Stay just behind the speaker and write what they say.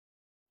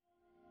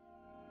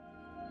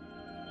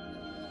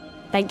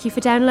Thank you for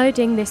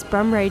downloading this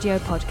Brum Radio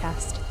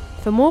podcast.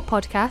 For more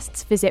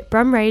podcasts, visit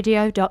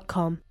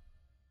brumradio.com.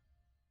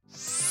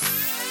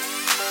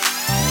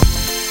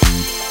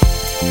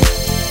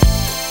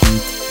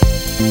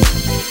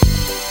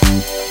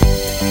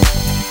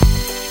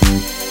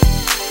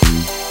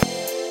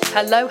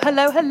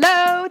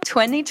 Hello,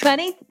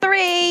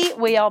 2023.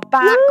 We are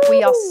back. Woo!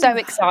 We are so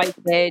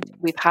excited.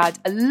 We've had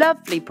a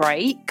lovely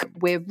break.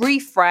 We're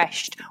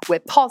refreshed, we're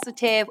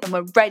positive, and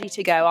we're ready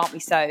to go, aren't we,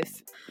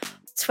 Soph?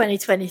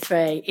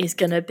 2023 is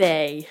going to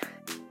be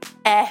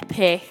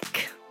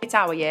epic. It's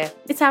our year.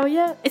 It's our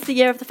year. It's the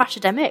year of the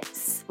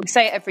Fashademics. We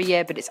say it every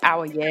year, but it's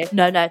our year.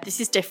 No, this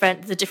is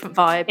different. There's a different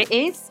vibe. It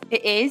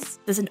is.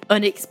 There's an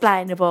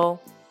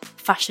unexplainable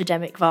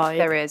Fashademic vibe.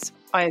 There is.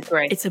 I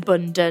agree. It's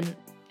abundant.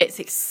 It's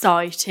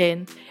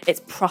exciting.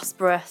 It's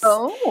prosperous.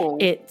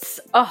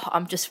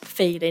 I'm just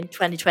feeling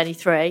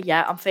 2023.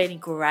 Yeah, I'm feeling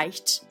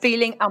great.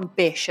 Feeling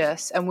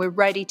ambitious, and we're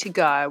ready to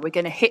go. We're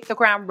going to hit the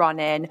ground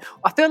running.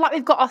 I feel like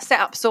we've got our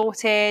setup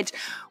sorted.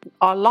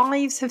 Our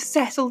lives have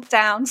settled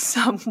down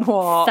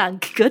somewhat.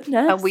 Thank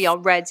goodness. And we are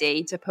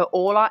ready to put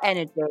all our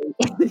energy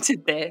into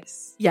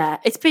this. Yeah,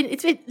 it's been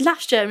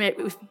last year.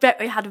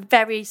 We had a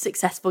very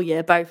successful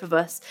year, both of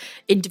us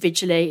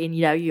individually, in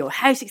your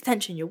house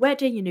extension, your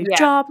wedding, your new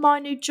job, my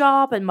new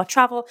job, and my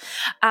travel.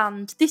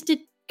 And this did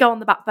go on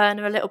the back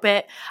burner a little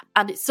bit,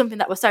 and it's something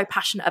that we're so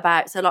passionate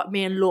about. So like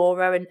me and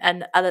Laura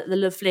and the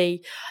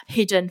lovely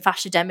hidden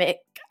Fashademic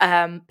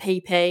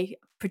PP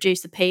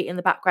producer Pete in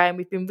the background,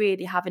 we've been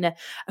really having a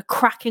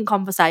cracking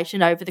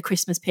conversation over the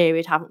Christmas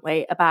period, haven't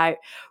we, about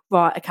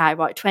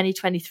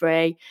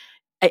 2023,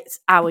 it's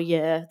our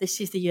year. This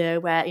is the year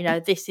where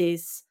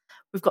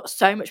we've got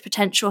so much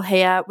potential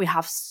here. We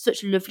have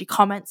such lovely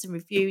comments and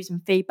reviews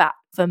and feedback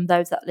from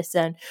those that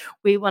listen.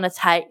 We want to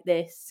take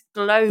this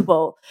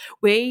global.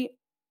 We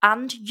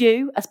and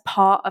you, as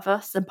part of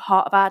us and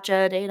part of our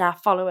journey and our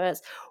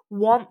followers,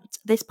 want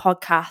this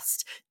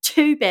podcast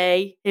to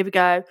be, here we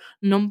go,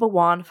 number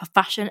one for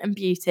fashion and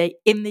beauty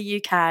in the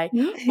UK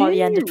by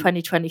the end of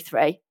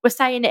 2023. We're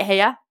saying it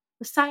here.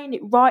 We're saying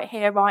it right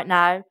here, right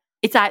now.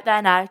 It's out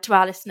there now to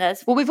our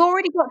listeners. Well, we've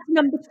already got to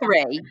number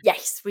 3.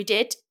 Yes, we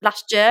did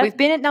last year. We've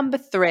been at number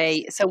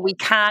 3, so we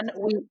can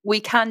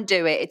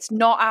do it. It's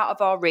not out of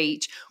our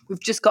reach. We've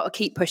just got to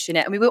keep pushing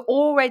it. And we were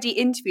already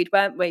interviewed,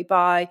 weren't we,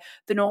 by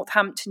the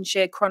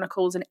Northamptonshire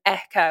Chronicles and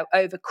Echo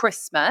over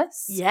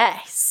Christmas.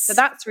 Yes. So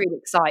that's really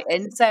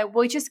exciting. So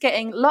we're just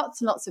getting lots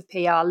and lots of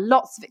PR,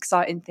 lots of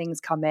exciting things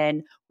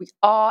coming. We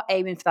are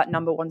aiming for that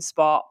number 1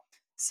 spot.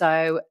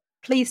 So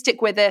please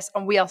stick with us,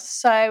 and we are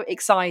so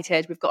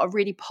excited. We've got a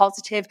really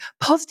positive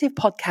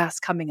podcast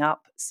coming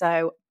up,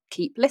 so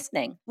keep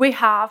listening. We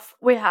have.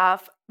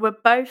 We're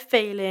both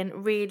feeling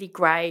really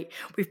great.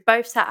 We've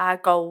both set our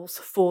goals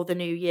for the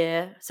new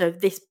year, so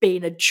this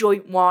being a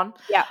joint one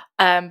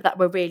that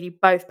we're really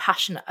both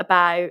passionate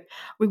about.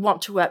 We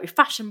want to work with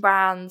fashion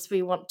brands.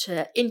 We want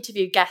to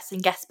interview guests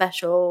and guest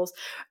specials.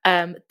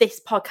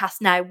 This podcast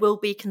now will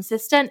be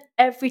consistent.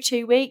 Every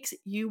 2 weeks,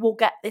 you will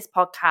get this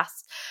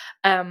podcast.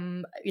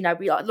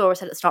 We, like Laura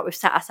said at the start, we've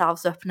set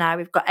ourselves up now.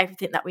 We've got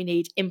everything that we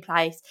need in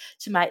place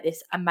to make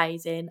this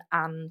amazing.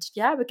 And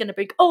we're going to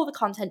bring all the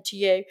content to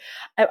you.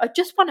 I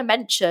just want to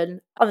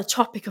mention, on the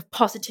topic of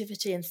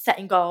positivity and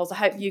setting goals, I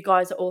hope you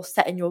guys are all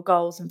setting your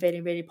goals and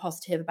feeling really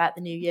positive about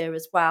the new year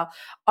as well.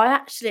 I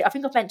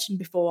think I've mentioned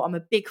before, I'm a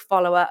big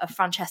follower of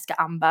Francesca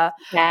Amber.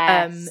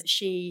 Yes.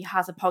 She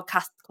has a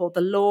podcast called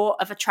The Law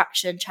of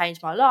Attraction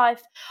Changed My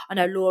Life. I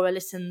know Laura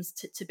listens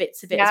to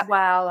bits of it as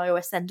well. I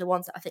always send her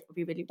ones that I think would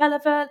be really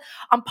relevant.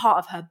 I'm part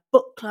of her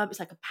book club. It's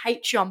like a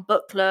Patreon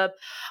book club.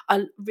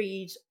 I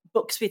read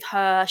books with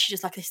her. She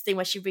does like this thing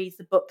where she reads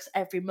the books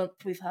every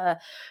month with her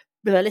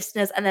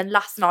listeners. And then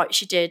last night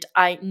she did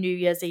a New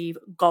Year's Eve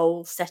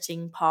goal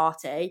setting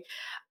party,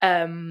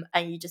 and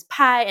you just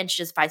pay, and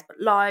she does Facebook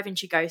Live and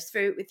she goes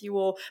through it with you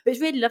all. But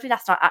it's really lovely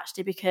last night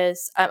actually,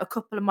 because a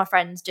couple of my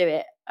friends do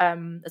it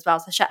as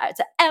well. So shout out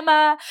to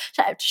Emma,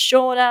 shout out to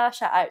Shauna,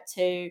 shout out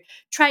to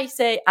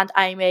Tracy and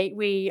Amy.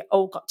 We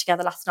all got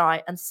together last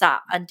night and sat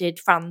and did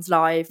Franz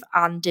Live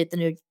and did the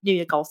New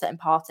Year goal setting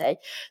party.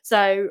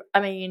 So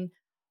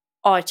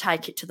I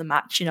take it to the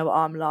max. You know what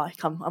I'm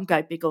like. I'm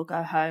go big or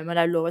go home. I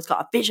know Laura's got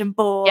a vision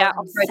board. Yeah,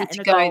 I'm ready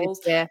to go this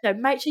year.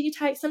 Make sure you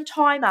take some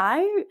time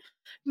out.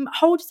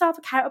 Hold yourself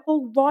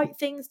accountable. Write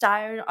things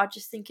down. I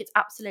just think it's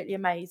absolutely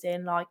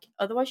amazing. Like,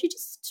 otherwise you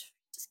just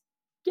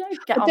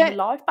get on with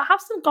life, but have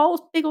some goals,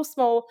 big or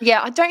small.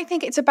 Yeah, I don't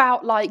think it's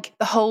about like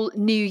the whole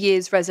New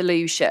Year's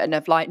resolution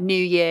of like new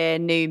year,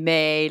 new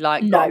me,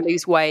 like gotta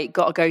lose weight,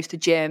 gotta go to the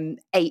gym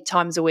 8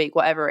 times a week,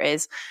 whatever it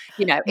is.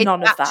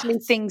 It's actually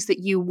things that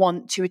you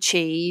want to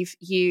achieve,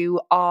 you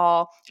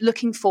are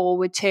looking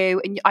forward to.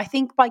 And I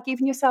think by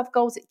giving yourself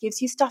goals, it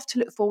gives you stuff to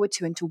look forward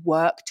to and to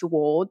work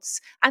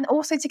towards, and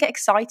also to get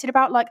excited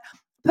about. Like,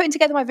 putting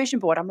together my vision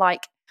board, I'm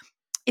like,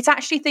 it's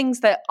actually things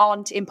that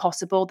aren't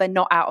impossible. They're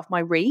not out of my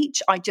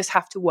reach. I just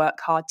have to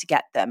work hard to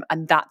get them.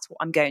 And that's what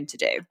I'm going to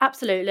do.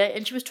 Absolutely.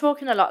 And she was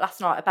talking a lot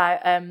last night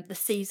about the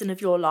season of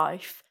your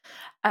life.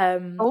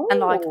 And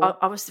like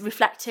I was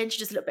reflecting, she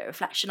does a little bit of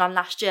reflection on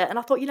last year, and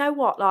I thought, you know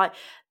what, like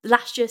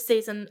last year's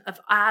season of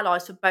our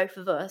lives for both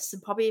of us,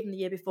 and probably even the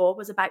year before,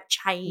 was about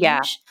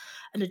change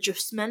and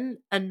adjustment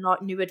and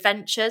like new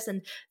adventures.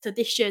 And so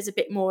this year's a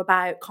bit more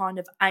about kind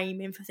of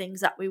aiming for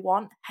things that we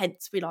want.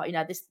 Hence, we like, you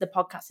know, the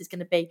podcast is going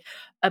to be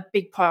a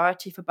big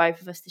priority for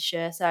both of us this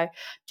year. So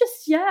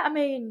just I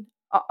mean,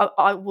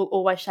 I will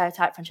always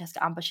shout out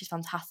Francesca Amber, she's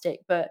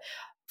fantastic, but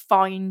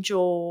find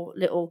your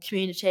little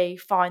community,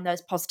 find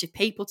those positive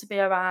people to be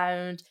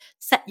around,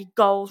 set your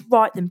goals,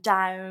 write them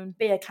down,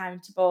 be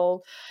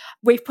accountable.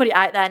 We've put it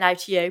out there now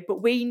to you,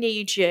 but we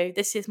need you.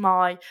 This is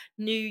my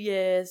New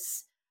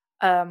Year's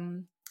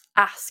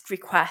ask,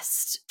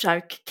 request. So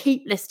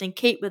keep listening,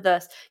 keep with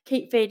us,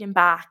 keep feeding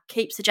back,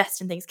 keep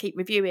suggesting things, keep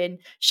reviewing,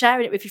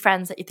 sharing it with your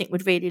friends that you think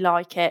would really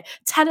like it.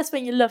 Tell us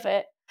when you love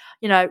it.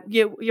 You know,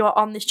 you're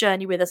on this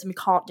journey with us, and we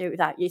can't do it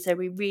without you. So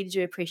we really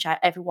do appreciate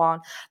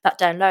everyone that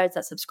downloads,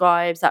 that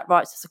subscribes, that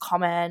writes us a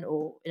comment,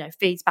 or, you know,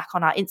 feeds back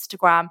on our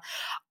Instagram.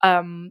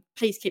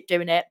 Please keep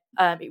doing it.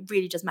 It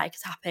really does make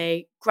us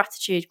happy.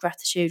 Gratitude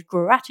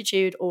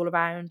all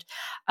around.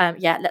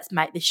 Let's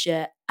make this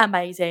year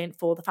amazing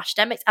for the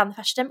Fashionemics and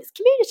the Fashionemics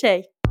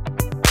community.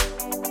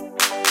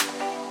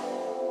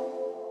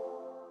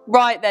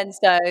 Right then,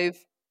 Stove,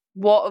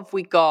 what have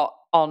we got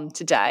on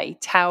today?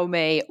 Tell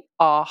me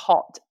our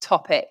hot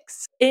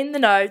topics. In the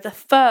know, the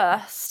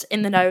first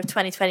in the know of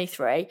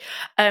 2023.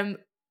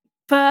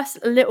 First,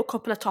 a little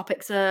couple of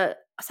topics are,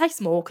 I say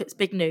small because it's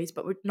big news,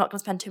 but we're not going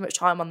to spend too much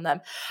time on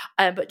them.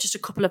 But just a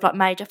couple of like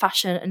major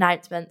fashion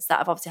announcements that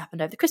have obviously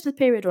happened over the Christmas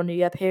period or New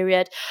Year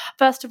period.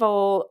 First of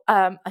all,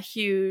 a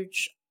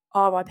huge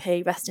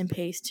RIP, rest in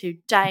peace, to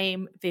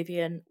Dame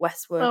Vivienne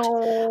Westwood.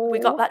 Oh. We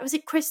got that. Was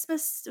it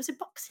Christmas? Was it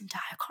Boxing Day?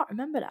 I can't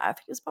remember now. I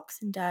think it was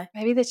Boxing Day.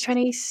 Maybe the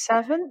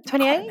 27th, 28th? I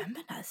can't remember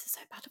now. This is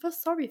so bad of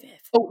us. Sorry, Viv.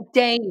 Oh,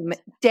 Dame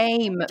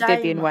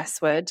Vivienne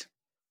Westwood.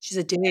 She's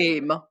a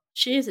dame.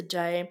 She is a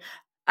dame.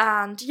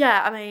 And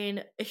yeah, I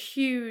mean, a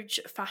huge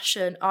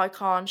fashion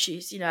icon.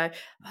 She's, you know,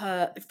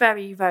 her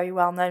very, very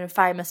well known and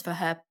famous for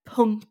her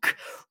punk,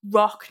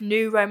 rock,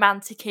 new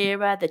romantic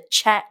era, the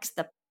checks,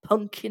 the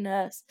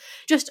punkiness,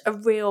 just a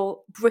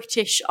real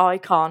British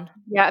icon.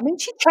 Yeah, I mean,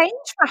 she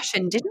changed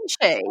fashion, didn't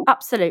she?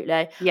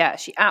 Absolutely. Yeah,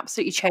 she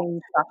absolutely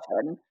changed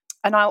fashion.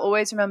 And I'll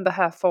always remember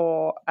her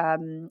for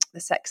the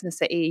Sex and the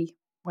City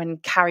when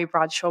Carrie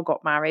Bradshaw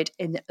got married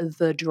in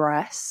the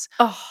dress.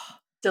 Oh,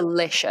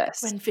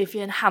 delicious. When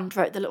Vivienne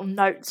handwrote the little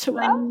note to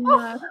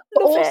her.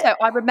 But also,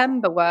 I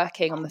remember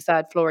working on the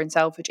 3rd floor in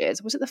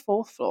Selfridges. Was it the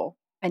 4th floor?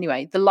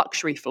 Anyway, the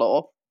luxury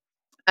floor.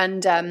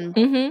 And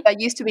there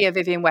used to be a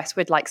Vivienne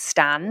Westwood like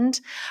stand,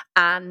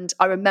 and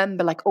I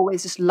remember like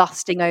always just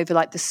lusting over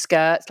like the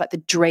skirts, like the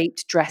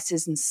draped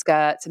dresses and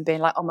skirts, and being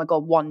like, oh my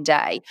god, one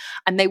day.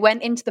 And they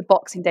went into the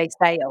Boxing Day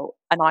sale,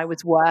 and I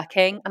was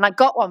working, and I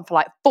got one for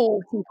like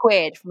 40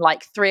 quid from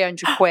like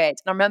 300 quid.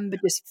 And I remember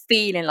just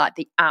feeling like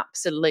the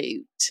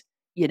absolute,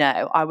 you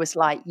know, I was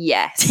like,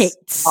 yes,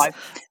 tits. I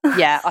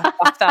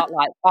felt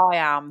like I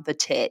am the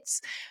tits.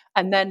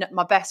 And then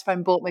my best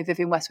friend bought me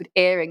Vivienne Westwood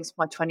earrings for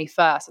my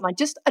 21st. And I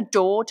just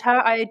adored her.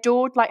 I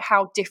adored like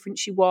how different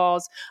she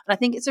was. And I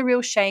think it's a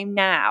real shame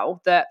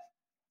now that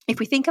if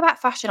we think about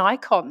fashion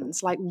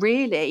icons, like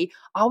really,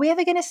 are we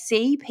ever going to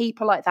see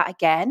people like that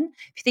again?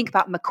 If you think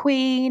about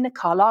McQueen,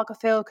 Karl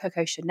Lagerfeld,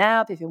 Coco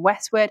Chanel, Vivienne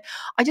Westwood,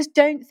 I just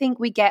don't think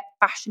we get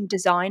fashion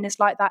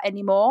designers like that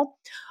anymore.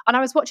 And I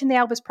was watching the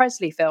Elvis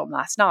Presley film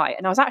last night,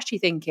 and I was actually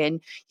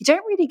thinking, you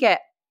don't really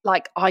get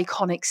like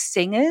iconic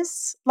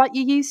singers like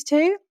you used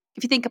to.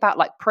 If you think about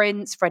like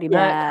Prince, Freddie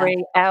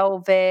Mercury,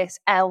 Elvis,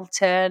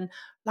 Elton,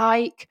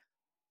 like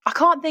I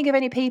can't think of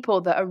any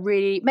people that are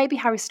really, maybe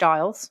Harry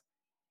Styles,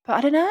 but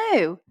I don't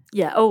know.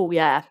 Yeah. Oh,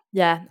 yeah.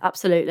 Yeah,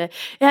 absolutely.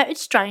 Yeah, it's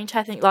strange.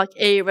 I think like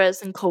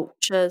eras and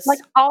cultures.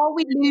 Like, are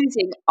we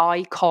losing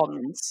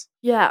icons?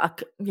 Yeah,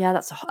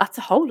 that's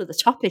a whole other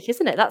topic,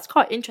 isn't it? That's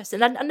quite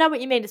interesting. And I know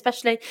what you mean,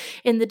 especially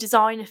in the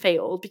designer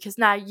field, because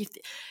now you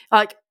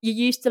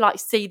used to like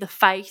see the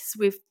face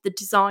with the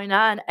designer,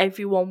 and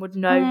everyone would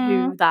know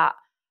who that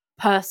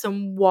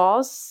person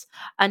was,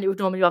 and it would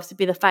normally obviously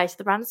be the face of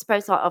the brand. I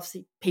suppose like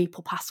obviously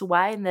people pass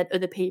away, and then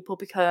other people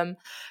become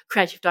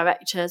creative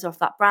directors of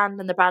that brand,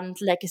 and the brand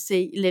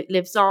legacy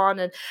lives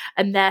on,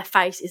 and their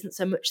face isn't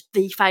so much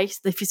the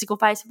physical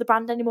face of the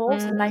brand anymore.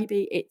 So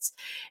maybe it's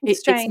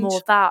more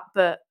of that.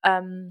 But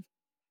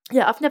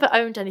yeah, I've never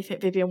owned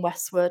anything Vivienne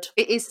Westwood.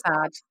 It is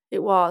sad.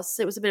 It was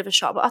a bit of a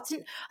shock, but I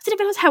didn't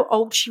realise how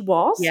old she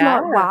was. Yeah.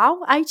 Like,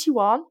 wow,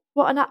 81.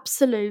 What an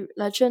absolute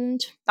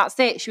legend. That's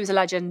it. She was a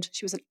legend.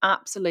 She was an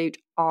absolute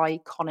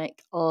iconic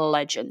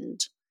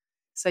legend.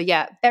 So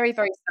yeah, very,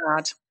 very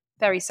sad.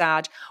 Very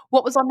sad.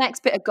 What was our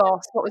next bit of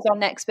goss? What was our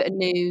next bit of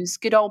news?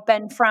 Good old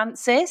Ben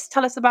Francis.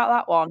 Tell us about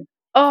that one.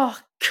 Oh,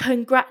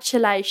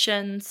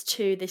 congratulations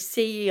to the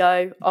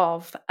CEO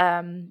of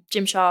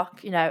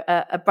Gymshark, you know,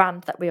 a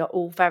brand that we are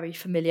all very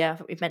familiar,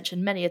 that we've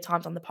mentioned many a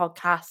times on the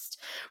podcast.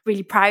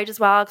 Really proud as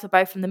well, because we're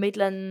both from the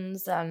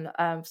Midlands, and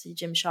obviously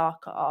Gymshark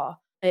are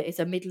It is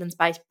a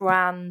Midlands-based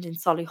brand in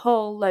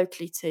Solihull,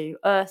 locally to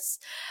us.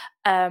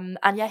 And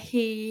yeah,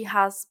 he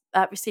has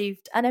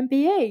received an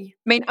MBE. I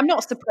mean, I'm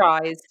not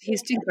surprised.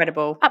 He's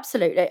incredible.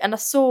 Absolutely. And I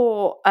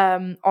saw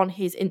on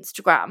his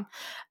Instagram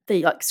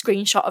the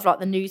screenshot of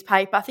the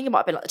newspaper. I think it might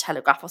have been the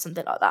Telegraph or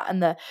something like that.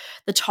 And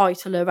the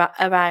title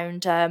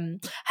around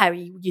how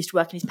he used to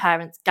work in his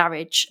parents'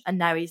 garage, and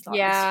now he's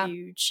this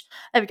huge.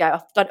 There we go.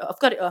 I've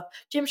got it up.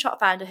 Gymshark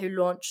founder who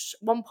launched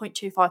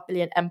 1.25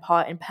 billion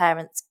empire in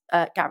parents'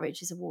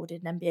 garage is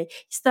awarded an MBE.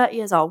 He's 30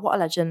 years old. What a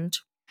legend.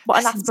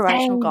 What an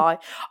aspirational guy.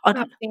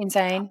 Absolutely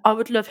insane. I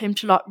would love him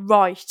to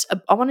write.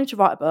 I want him to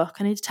write a book.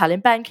 I need to tell him,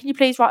 Ben, can you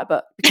please write a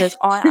book? Because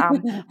I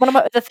am one of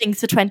my other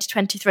things for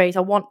 2023 is I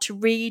want to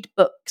read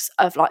books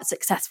of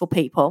successful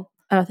people,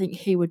 and I think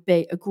he would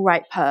be a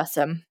great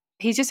person.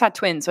 He's just had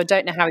twins, so I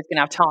don't know how he's going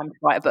to have time to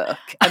write a book.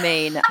 I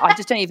mean, I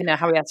just don't even know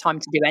how he has time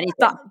to do anything.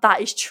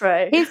 That is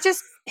true.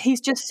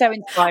 He's just so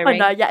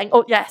inspiring. I know, yeah. And,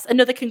 oh, yes,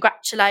 another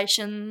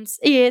congratulations.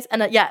 He is.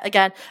 And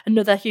again,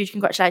 another huge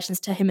congratulations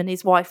to him and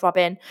his wife,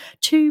 Robin.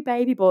 2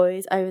 baby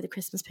boys over the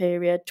Christmas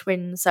period,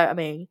 twins. So, I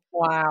mean.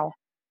 Wow.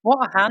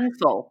 What a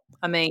handful.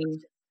 I mean,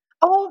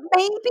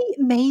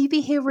 maybe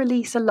he'll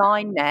release a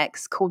line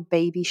next called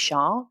Baby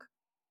Shark.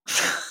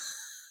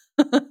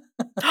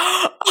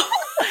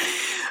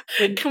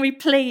 Can we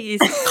please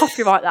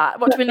copyright that?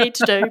 What do we need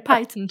to do?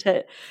 Patent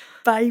it.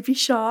 Baby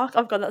Shark.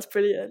 Oh God, that's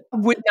brilliant.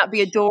 Wouldn't that be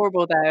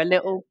adorable though? A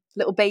little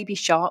Baby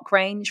Shark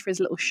range for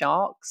his little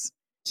sharks.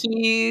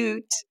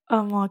 Cute.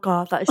 Oh my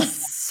God, that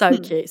is so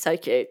cute, so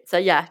cute. So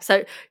yeah,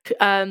 so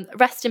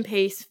rest in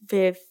peace,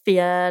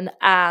 Vivian,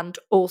 and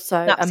also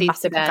a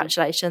massive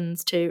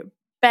congratulations to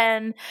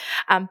Ben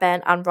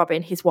and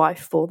Robin, his wife,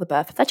 for the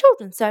birth of their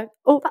children. So,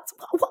 that's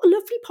what a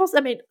lovely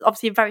positive. I mean,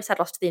 obviously a very sad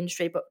loss to the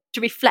industry, but to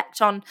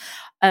reflect on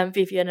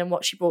Vivian and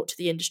what she brought to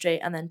the industry,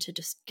 and then to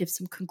just give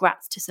some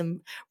congrats to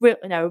some real,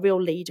 a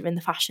real leader in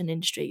the fashion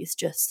industry is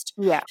just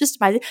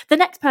amazing. The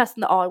next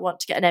person that I want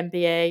to get an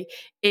MBE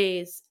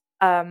is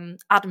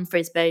Adam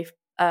Frisby,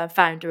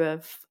 founder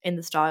of In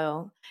the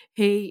Style.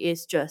 He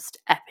is just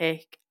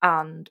epic,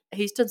 and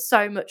he's done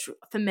so much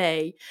for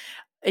me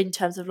in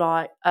terms of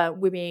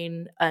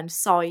women and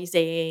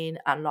sizing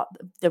and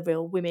the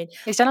real women.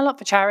 He's done a lot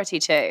for charity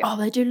too. Oh,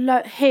 they do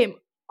him.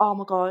 Oh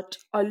my God,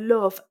 I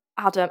love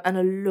Adam and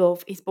I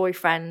love his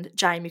boyfriend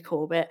Jamie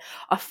Corbett.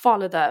 I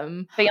follow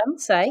them.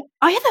 Beyonce.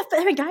 Oh yeah,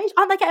 they're engaged.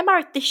 Aren't they getting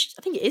married this?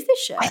 I think it is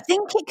this year. I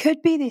think it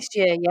could be this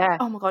year. Yeah.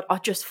 Oh my God, I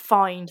just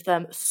find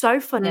them so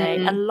funny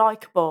and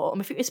likable.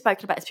 I think we've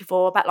spoken about this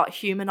before about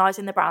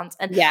humanizing the brands.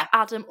 And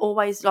Adam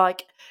always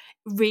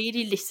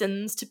really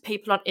listens to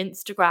people on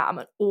Instagram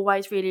and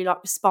always really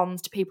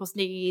responds to people's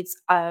needs.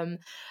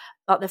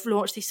 They've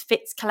launched this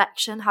Fits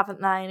collection,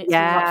 haven't they? And it's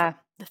really,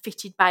 the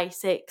fitted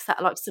basics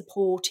that are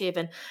supportive,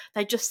 and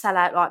they just sell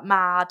out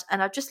mad.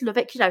 And I just love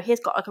it. He's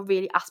got a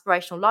really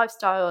aspirational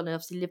lifestyle, and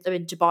obviously they're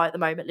in Dubai at the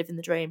moment, living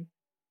the dream.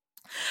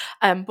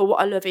 But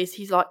what I love is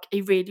he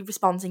really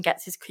responds and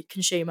gets his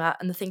consumer,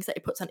 and the things that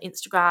he puts on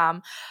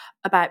Instagram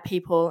about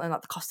people and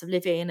the cost of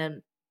living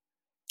and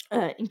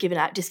giving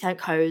out discount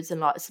codes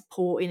and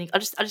supporting. I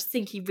just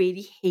think he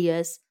really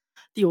hears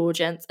the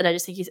audience, and I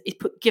just think he's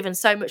given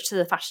so much to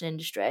the fashion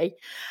industry,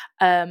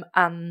 and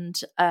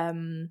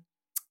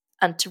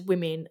to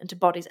women and to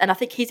bodies. And I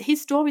think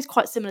his story is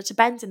quite similar to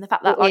Ben's in the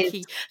fact that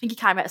he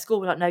came out of school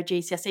with no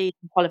GCSE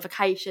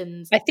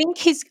qualifications. I think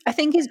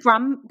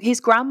his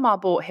grandma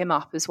brought him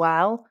up as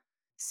well.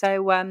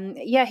 So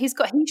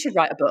he should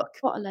write a book.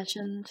 What a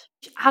legend.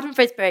 Adam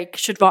Frisby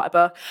should write a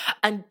book.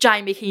 And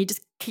Jamie, can you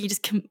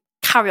just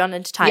carry on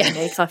entertaining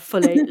me, because I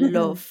fully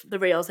love the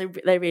reels. They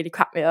really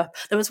crack me up.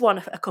 There was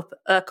one a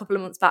couple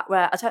of months back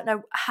where I don't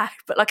know how,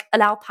 but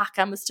an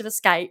alpaca must have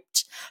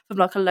escaped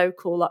from a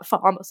local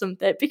farm or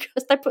something,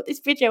 because they put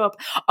this video up.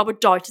 I would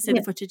die to see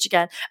the footage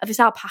again of this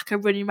alpaca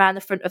running around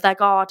the front of their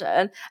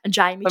garden and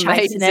Jamie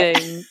chasing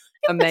it.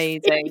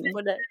 Amazing.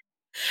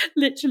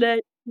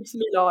 Literally.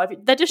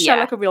 They just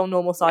show a real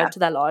normal side to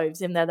their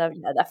lives, and they're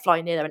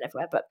flying here, there and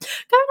everywhere. But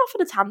going off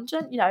on a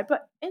tangent,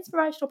 but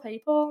inspirational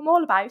people, I'm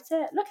all about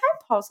it. Look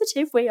how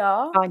positive we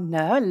are. I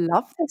know, I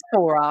love this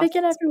for us.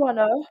 Picking everyone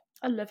up.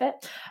 I love it.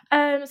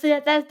 So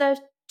yeah, there's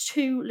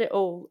 2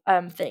 little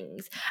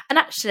things. And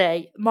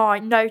actually my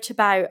note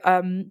about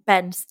Adam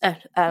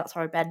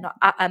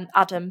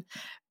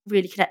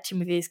really connecting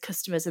with his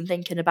customers and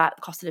thinking about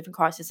the cost of living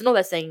crisis and all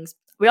those things.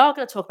 We are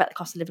going to talk about the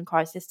cost of living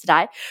crisis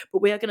today,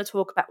 but we are going to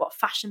talk about what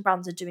fashion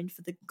brands are doing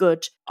for the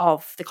good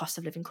of the cost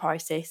of living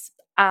crisis.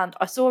 And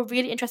I saw a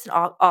really interesting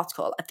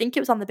article. I think it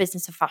was on the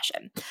Business of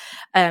Fashion.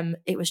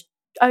 It was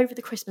over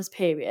the Christmas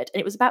period, and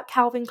it was about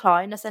Calvin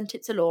Klein. I sent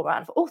it to Laura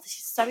and I thought, this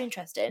is so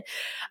interesting.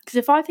 Because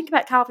if I think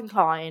about Calvin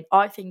Klein,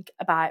 I think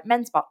about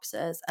men's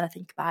boxers, and I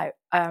think about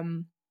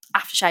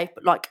aftershave,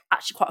 but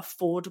actually quite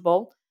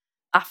affordable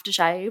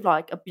aftershave,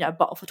 a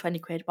bottle for 20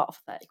 quid, a bottle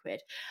for 30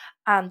 quid.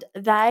 And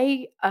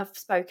they have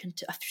spoken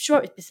to, I'm sure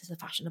it was Business of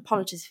Fashion,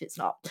 apologies if it's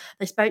not,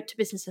 they spoke to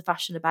Business of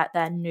Fashion about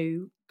their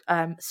new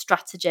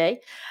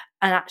strategy,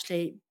 and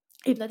actually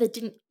even though they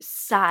didn't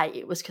say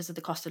it was because of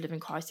the cost of living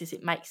crisis,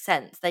 it makes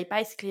sense. They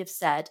basically have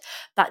said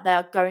that they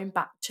are going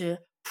back to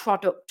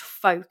product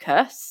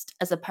focused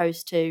as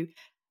opposed to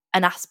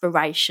an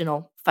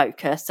aspirational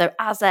focus. So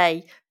as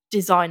a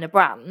designer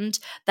brand,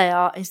 they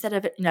are, instead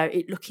of it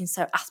looking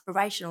so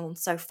aspirational and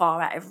so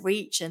far out of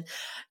reach, and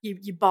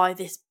you buy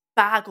this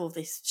bag or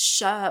this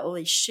shirt or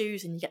these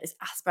shoes and you get this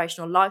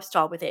aspirational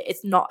lifestyle with it.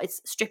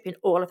 It's stripping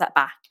all of that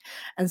back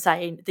and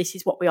saying, this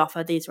is what we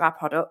offer, these are our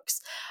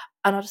products.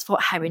 And I just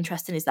thought, how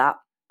interesting is that?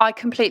 I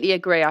completely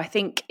agree. I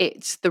think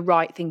it's the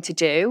right thing to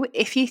do.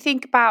 If you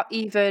think about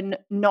even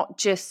not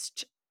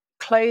just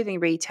clothing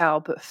retail,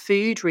 but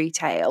food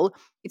retail,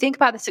 you think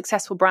about the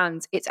successful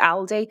brands, it's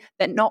Aldi.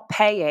 They're not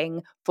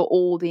paying for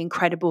all the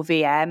incredible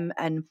VM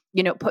and,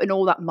 putting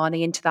all that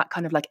money into that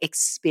kind of like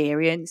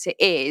experience.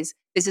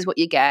 This is what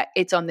you get.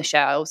 It's on the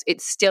shelves.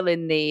 It's still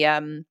in the,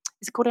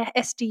 is it called an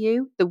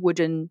SDU?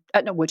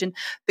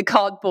 The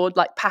cardboard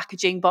like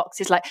packaging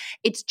boxes. Like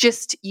it's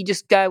just, you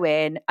just go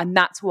in, and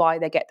that's why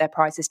they get their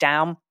prices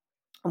down.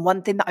 And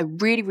one thing that I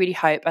really, really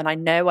hope, and I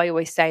know I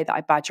always say that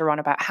I badger on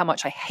about how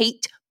much I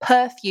hate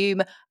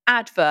perfume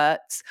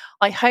adverts.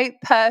 I hope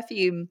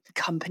perfume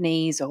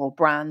companies or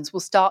brands will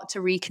start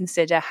to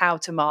reconsider how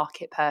to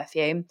market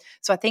perfume.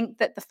 So I think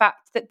that the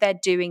fact that they're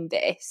doing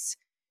this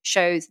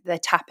shows they're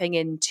tapping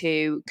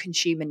into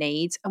consumer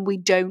needs, and we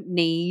don't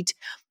need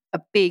a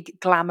big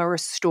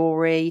glamorous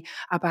story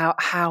about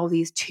how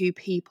these two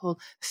people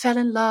fell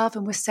in love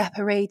and were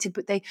separated,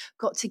 but they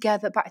got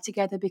back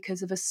together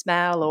because of a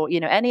smell or,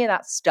 any of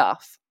that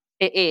stuff.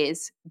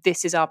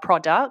 This is our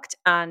product,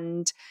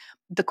 and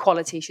the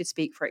quality should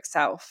speak for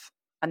itself.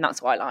 And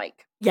that's what I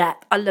like. Yeah,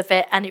 I love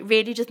it. And it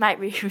really just made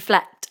me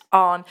reflect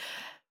on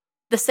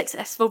the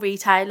successful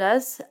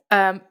retailers.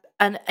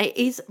 And it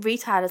is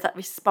retailers that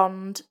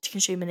respond to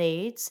consumer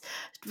needs,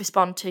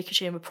 respond to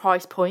consumer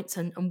price points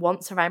and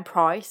wants around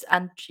price.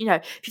 And,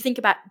 if you think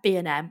about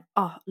B&M,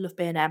 I love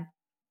B&M.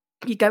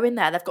 You go in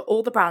there, they've got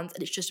all the brands,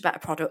 and it's just about a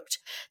product.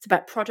 It's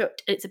about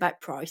product, it's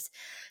about price.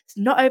 It's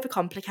not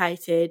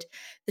overcomplicated.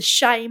 The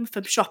shame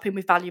from shopping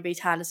with value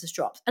retailers has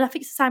dropped. And I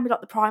think it's the same with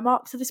like the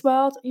Primarks of this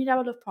world. I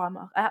love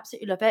Primark. I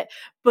absolutely love it.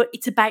 But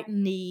it's about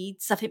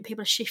needs. I think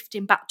people are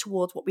shifting back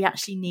towards what we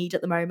actually need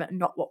at the moment and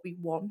not what we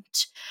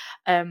want.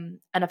 And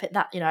I think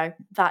that,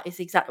 that is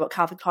exactly what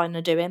Calvin Klein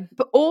are doing.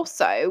 But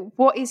also,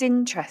 what is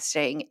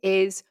interesting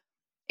is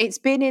it's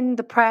been in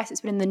the press,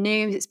 it's been in the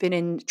news, it's been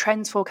in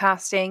trends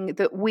forecasting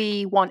that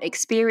we want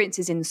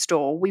experiences in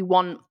store. We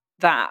want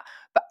that.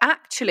 But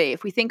actually,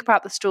 if we think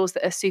about the stores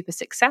that are super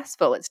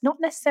successful, it's not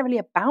necessarily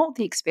about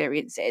the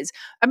experiences.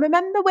 And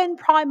remember when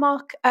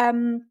Primark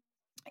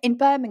in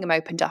Birmingham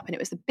opened up, and it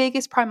was the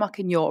biggest Primark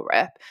in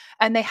Europe,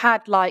 and they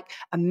had like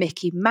a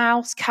Mickey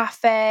Mouse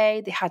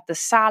cafe, they had the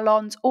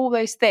salons, all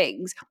those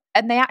things,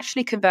 and they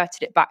actually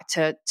converted it back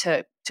to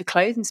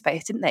clothing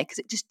space, didn't they? Because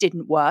it just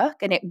didn't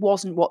work and it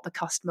wasn't what the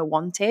customer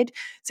wanted.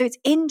 So it's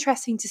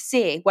interesting to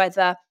see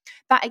whether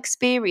that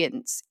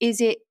experience, is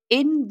it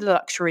in the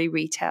luxury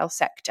retail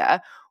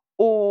sector,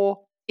 or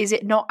is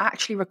it not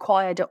actually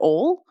required at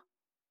all?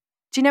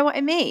 Do you know what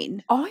I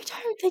mean? I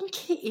don't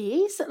think it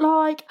is.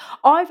 Like,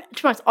 to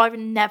be honest, I've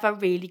never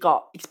really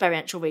got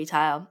experiential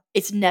retail.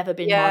 It's never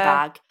been my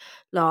bag.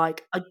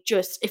 Like, I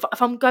just, if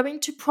I'm going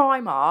to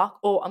Primark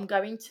or I'm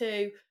going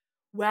to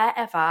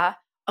wherever,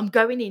 I'm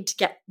going in to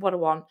get what I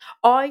want.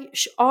 I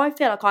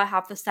feel like I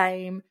have the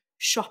same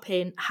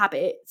shopping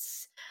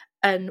habits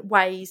and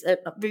ways,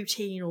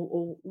 routine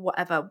or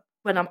whatever,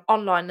 when I'm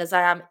online as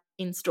I am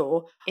in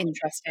store.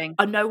 Interesting.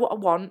 I know what I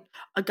want.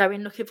 I go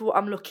in looking for what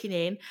I'm looking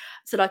in.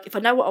 So like, if I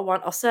know what I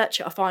want, I'll search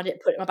it, I'll find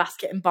it, put it in my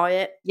basket and buy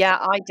it. Yeah,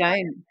 I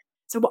don't.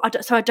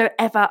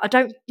 I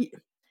don't.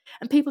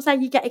 And people say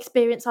you get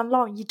experience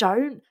online. You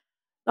don't.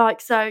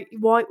 Like, so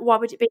why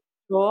would it be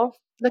more?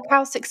 Look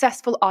how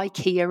successful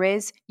IKEA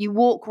is. You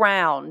walk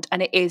round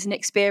and it is an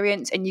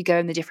experience, and you go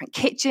in the different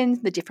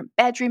kitchens, the different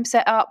bedroom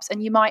setups,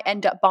 and you might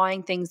end up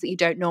buying things that you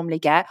don't normally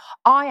get.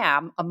 I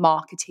am a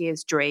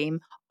marketeer's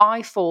dream.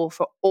 I fall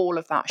for all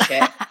of that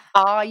shit.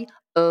 I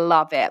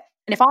love it.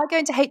 And if I go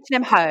into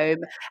H&M Home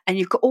and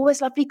you've got all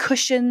those lovely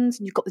cushions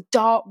and you've got the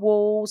dark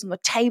walls and the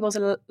tables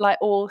are like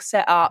all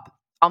set up,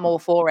 I'm all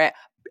for it.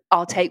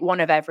 I'll take one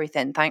of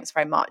everything, thanks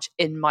very much,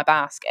 in my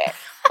basket.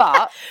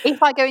 But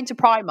if I go into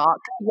Primark,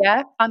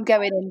 I'm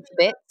going in for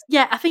bits.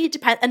 Yeah, I think it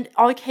depends. And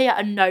IKEA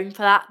are known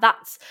for that.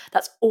 That's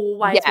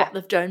always what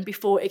they've done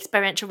before.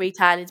 Experiential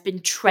retail has been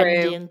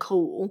trendy and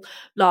cool.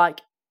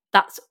 Like,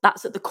 that's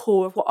at the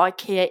core of what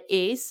IKEA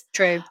is.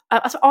 True.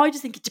 So I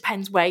just think it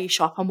depends where you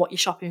shop and what you're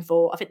shopping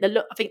for. I think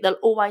there'll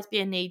always be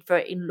a need for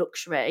it in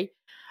luxury.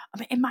 I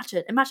mean,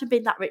 imagine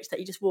being that rich that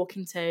you just walk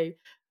into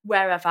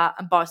wherever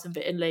and buy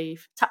something and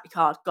leave. Tap your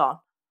card, gone.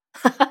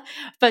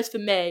 First for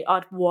me,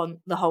 I'd want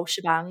the whole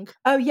shebang.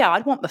 Oh yeah,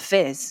 I'd want the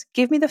fizz.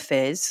 Give me the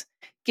fizz.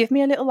 Give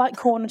me a little like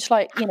corner to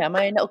like,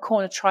 my own little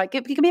corner to try.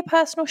 Give me a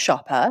personal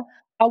shopper.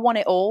 I want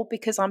it all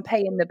because I'm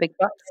paying the big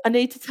bucks. I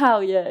need to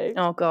tell you.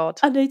 Oh, God.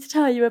 I need to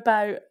tell you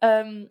about,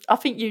 I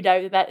think you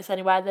know about this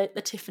anyway,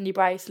 the Tiffany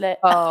bracelet.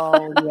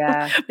 Oh,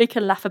 yeah. We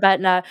can laugh about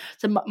it now.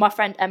 So my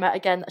friend Emma,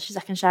 again, that's your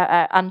second shout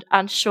out, and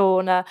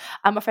Shauna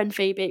and my friend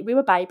Phoebe, we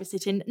were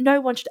babysitting.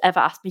 No one should ever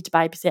ask me to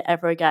babysit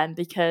ever again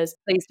because...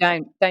 Please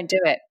don't do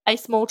it. A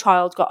small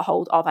child got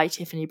hold of a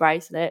Tiffany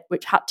bracelet,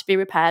 which had to be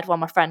repaired while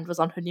my friend was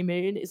on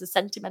honeymoon. It's a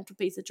sentimental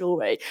piece of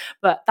jewellery,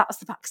 but that's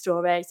the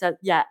backstory. So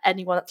yeah,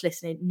 anyone that's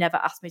listening, never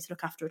ask me to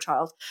look after a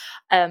child.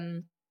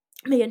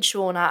 Me and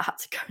Shauna had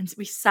to go and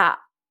we sat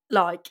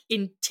like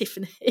in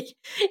Tiffany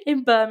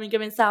in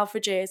Birmingham in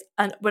Selfridges,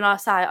 and when I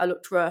say I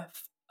looked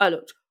rough.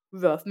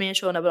 Me and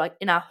Shauna were like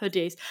in our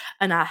hoodies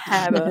and our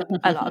hair up.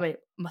 And I mean,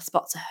 my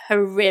spots are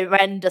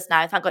horrendous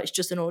now. Thank God it's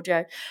just an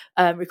audio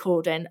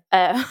recording.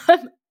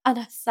 And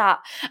I sat,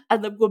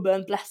 and the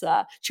woman, bless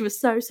her, she was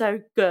so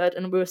good,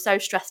 and we were so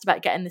stressed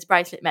about getting this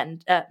bracelet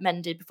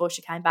mended before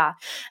she came back.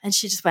 And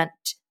she just went,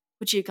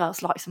 would you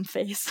girls like some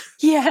fizz?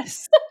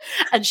 Yes.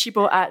 And she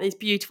brought out these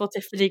beautiful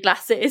Tiffany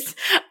glasses,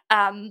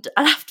 and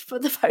I have to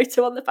put the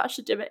photo on the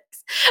Fashion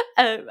Gimmicks.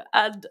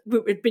 And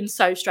we'd been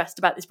so stressed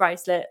about this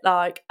bracelet,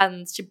 like,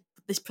 and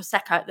this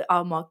Prosecco,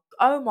 oh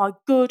my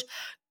good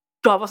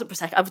God, it wasn't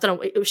Prosecco, I don't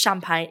know, it was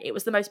champagne. It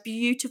was the most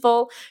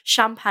beautiful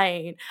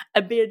champagne.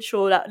 And me and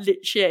Shauna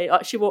literally,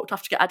 like, she walked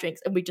off to get our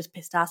drinks and we just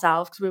pissed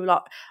ourselves because we were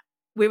like,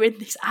 we're in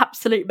this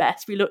absolute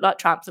mess. We looked like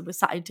tramps and we're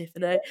sat in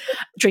Tiffany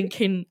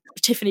drinking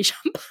Tiffany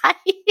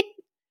champagne.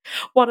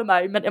 What a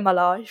moment in my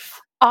life.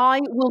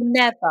 I will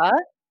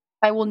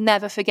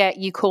never forget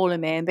you calling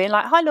me and being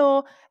like, hi,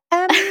 Law,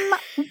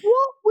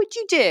 what would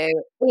you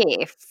do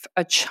if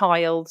a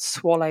child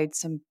swallowed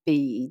some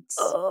beads?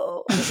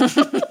 Oh.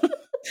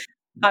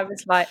 I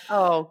was like,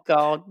 oh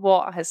God,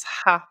 what has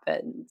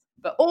happened?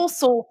 But all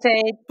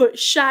sorted. But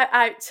shout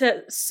out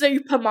to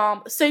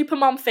Supermom.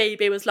 Supermom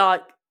Phoebe was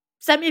like,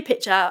 send me a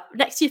picture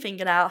next to your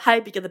fingernail. How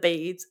big are the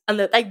beads? And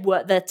they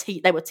were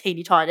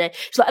teeny tiny.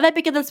 She's like, are they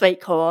bigger than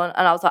sweet corn?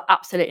 And I was like,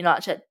 absolutely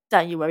not. She said,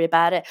 don't you worry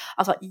about it.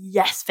 I was like,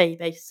 yes,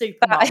 Phoebe,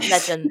 Supermom,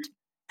 legend.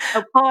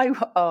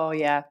 Oh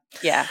yeah.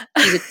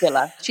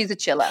 She's a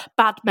chiller.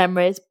 Bad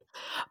memories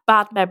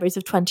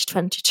of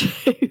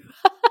 2022.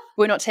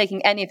 We're not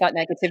taking any of that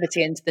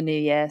negativity into the new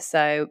year,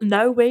 so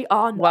no, we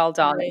are not. Well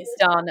done. It's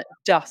done,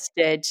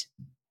 dusted.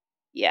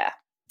 Yeah.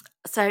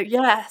 So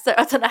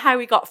I don't know how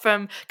we got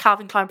from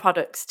Calvin Klein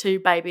products to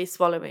babies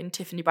swallowing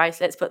Tiffany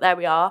bracelets, but there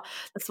we are.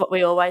 That's what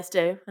we always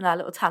do in our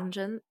little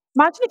tangent.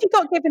 Imagine if you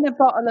got given a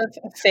bottle of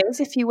fizz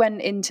if you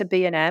went into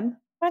B&M.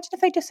 Imagine if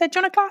they just said, do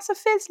you want a glass of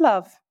fizz,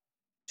 love?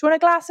 Do you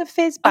want a glass of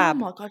fizz, Bab? Oh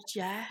my God,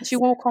 yes. As you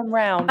walk on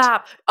round.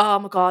 Bab. Oh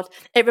my God.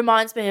 It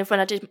reminds me of when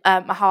I did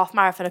my half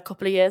marathon a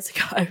couple of years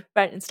ago.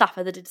 Right in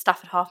Stafford, I did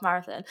Stafford half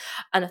marathon.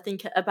 And I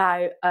think at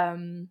about,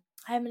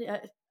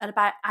 at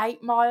about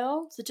 8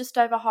 miles, so just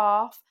over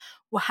half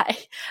way,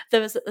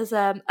 there's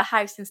a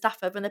house in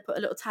Stafford when they put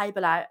a little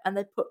table out and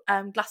they put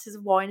glasses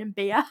of wine and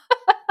beer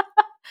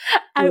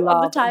out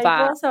on the table.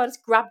 That. So I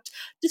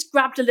just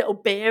grabbed a little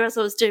beer as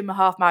I was doing my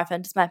half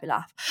marathon. Just made me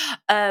laugh.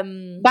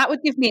 That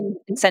would give me an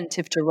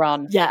incentive to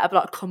run. Yeah, I'd be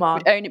like, come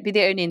on. It would be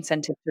the only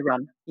incentive to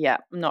run. Yeah,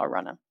 I'm not a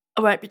runner.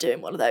 I won't be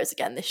doing one of those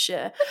again this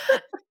year.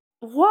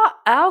 What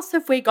else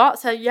have we got?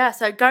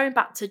 So going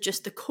back to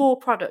just the core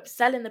product,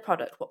 selling the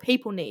product, what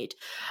people need,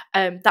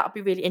 that would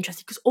be really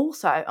interesting. Because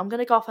also, I'm going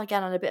to go off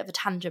again on a bit of a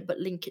tangent, but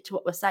link it to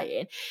what we're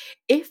saying.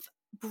 If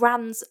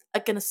brands are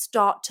going to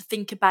start to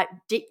think about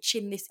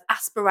ditching this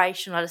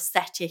aspirational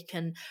aesthetic,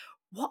 and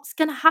what's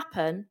going to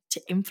happen to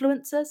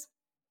influencers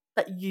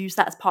that use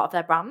that as part of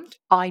their brand?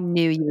 I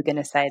knew you were going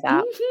to say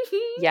that.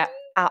 Yeah,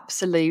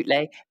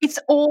 absolutely. It's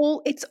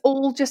all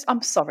just,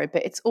 I'm sorry,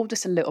 but it's all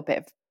just a little bit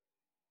of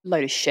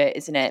load of shit,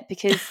 isn't it?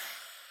 Because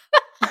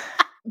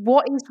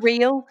what is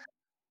real?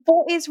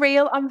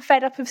 I'm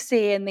fed up of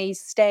seeing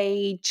these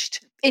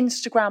staged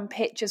Instagram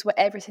pictures where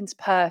everything's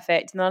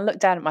perfect, and I look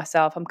down at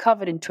myself, I'm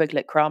covered in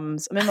Twiglet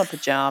crumbs, I'm in my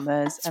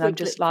pajamas, and I'm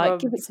just like,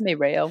 give it to me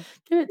real.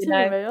 Give it to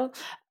me real.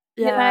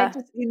 Yeah.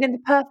 The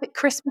perfect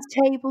Christmas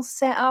table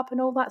set up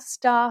and all that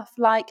stuff.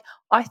 Like,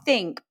 I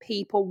think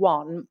people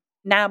want,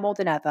 now more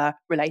than ever,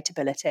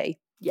 relatability.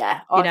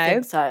 Yeah, I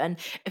think so. And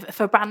if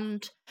a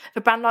brand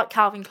like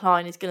Calvin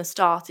Klein is going to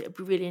start, it would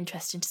be really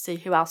interesting to see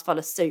who else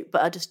follows suit.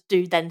 But I just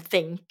do then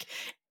think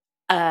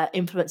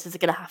influencers are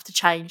going to have to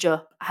change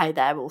up how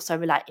they're also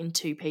relating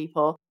to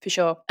people. For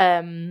sure.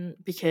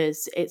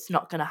 Because it's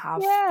not going to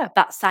have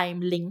that same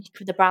link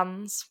with the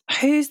brands.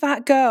 Who's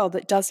that girl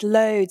that does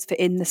loads for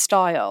In The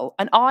Style?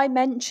 And I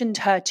mentioned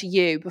her to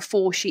you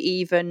before she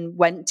even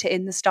went to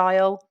In The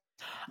Style.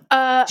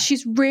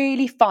 She's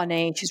really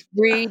funny. She's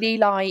really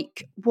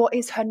like, what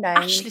is her name?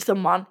 Ashley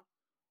someone.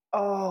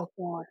 Oh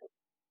God.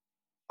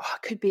 Oh,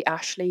 it could be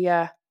Ashley,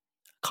 yeah.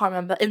 Can't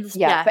remember.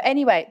 But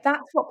anyway,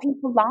 that's what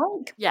people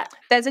like. Yeah.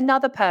 There's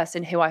another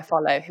person who I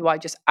follow who I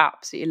just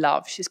absolutely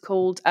love. She's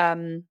called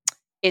In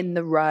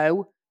The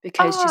Row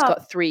because she's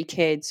got 3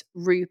 kids,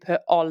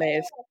 Rupert,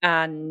 Olive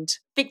and...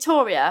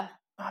 Victoria?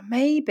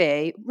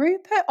 Maybe.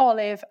 Rupert,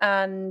 Olive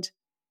and...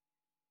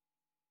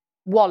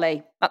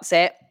 Wally, that's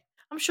it.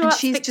 I'm sure and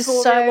that's she's Victoria,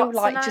 just so what's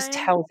her like just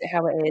name? tells it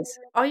how it is.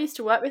 I used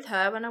to work with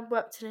her when I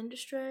worked in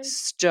industry.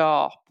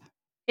 Stop.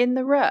 In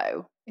the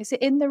Row. Is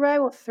it In the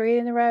Row or 3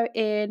 in the Row?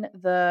 In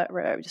the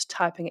Row. Just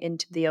typing it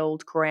into the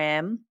old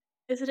gram.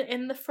 Is it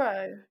In the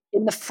Fro?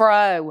 In the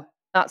Fro.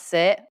 That's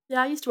it.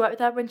 Yeah, I used to work with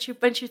her when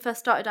she first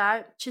started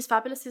out. She's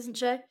fabulous, isn't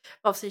she?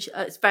 Obviously,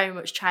 it's very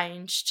much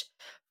changed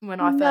from when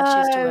I first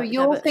used to work with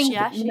her. But she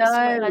used to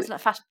work loads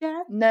of fashion.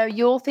 Yeah. No,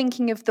 you're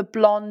thinking of the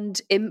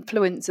blonde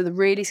influencer, the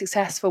really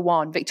successful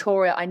one,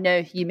 Victoria. I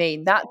know who you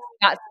mean. That's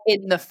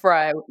In the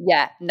Fro.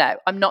 Yeah, no,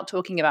 I'm not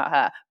talking about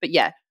her. But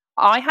yeah,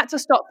 I had to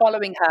stop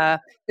following her.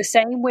 The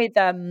same with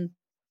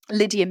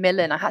Lydia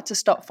Millen. I had to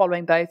stop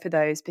following both of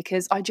those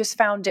because I just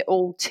found it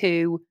all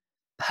too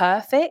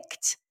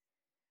perfect.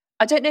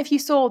 I don't know if you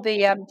saw the.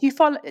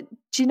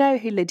 Do you know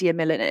who Lydia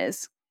Millen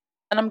is?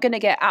 And I'm going to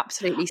get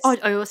absolutely.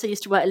 I also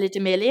used to work at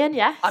Lydia Millen.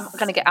 Yes, I'm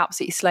going to get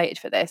absolutely slated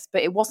for this,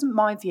 but it wasn't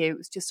my view. It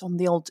was just on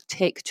the old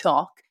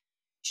TikTok.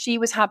 She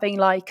was having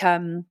like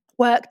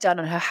work done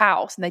on her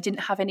house, and they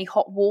didn't have any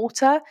hot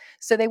water,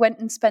 so they went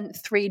and spent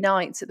 3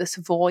 nights at the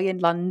Savoy in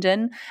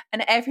London.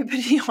 And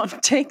everybody on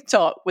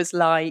TikTok was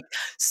like,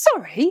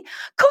 "Sorry,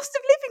 cost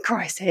of living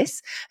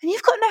crisis, and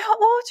you've got no hot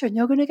water, and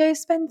you're going to go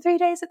spend 3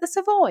 days at the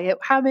Savoy?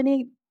 How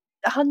many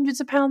hundreds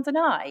of pounds a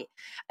night?"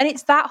 And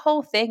it's that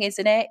whole thing,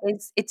 isn't it?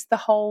 It's the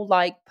whole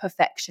like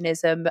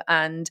perfectionism.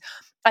 And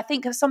I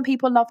think some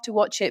people love to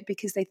watch it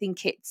because they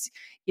think it's,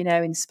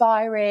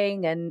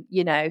 inspiring and,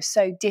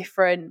 so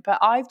different. But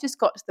I've just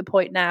got to the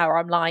point now where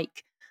I'm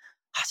like,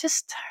 I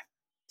just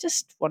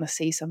want to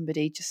see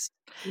somebody just,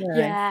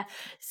 Yeah.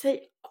 So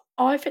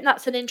I think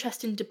that's an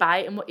interesting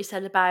debate, and what you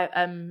said about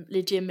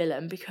Lydia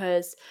Millen,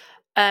 because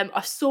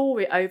I saw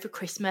it over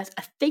Christmas.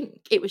 I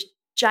think it was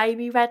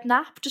Jamie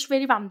Redknapp, just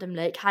really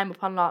randomly, it came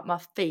up on like my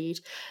feed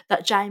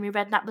that Jamie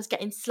Redknapp was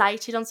getting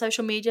slated on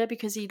social media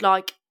because he'd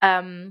like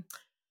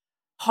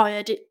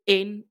hired it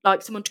in,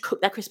 like someone to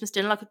cook their Christmas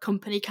dinner, like a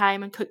company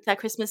came and cooked their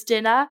Christmas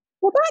dinner.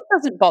 Well, that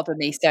doesn't bother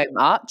me so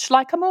much.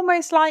 Like, I'm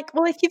almost like,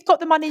 well, if you've got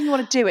the money and you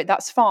want to do it,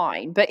 that's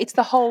fine. But it's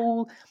the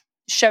whole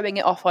showing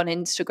it off on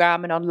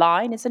Instagram and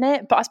online, isn't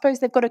it? But I suppose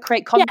they've got to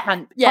create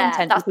content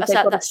because they've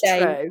got to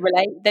stay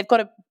relate. They've got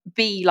to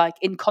be like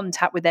in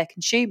contact with their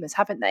consumers,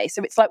 haven't they?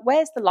 So it's like,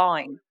 where's the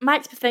line?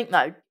 Makes me think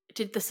though,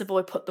 did the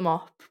Savoy put them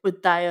up?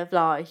 Would they have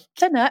like? I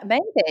don't know,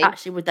 maybe.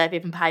 Actually, would they have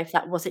even paid for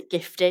that? Was it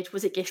gifted?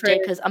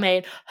 Because I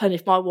mean, honey,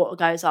 if my water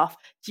goes off,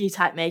 do you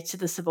take me to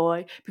the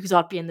Savoy? Because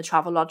I'd be in the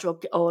travel lodge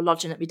or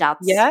lodging at my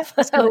dad's,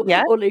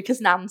 or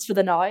Lucas Nan's for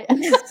the night.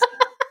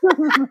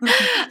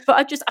 But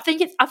I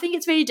think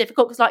it's really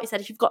difficult because, like you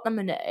said, if you've got the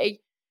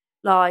money,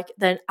 like,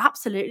 then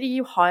absolutely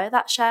you hire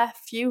that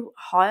chef, you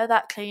hire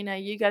that cleaner,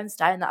 you go and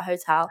stay in that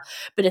hotel.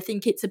 But I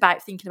think it's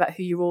about thinking about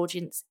who your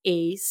audience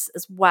is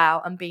as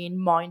well, and being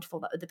mindful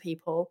that other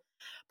people.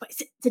 But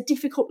it's a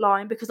difficult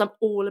line because I'm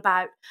all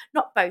about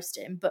not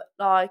boasting, but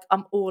like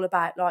I'm all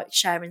about like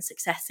sharing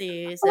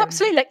successes. Oh,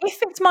 absolutely. Like, if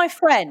it's my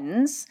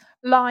friends,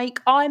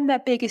 like I'm their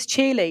biggest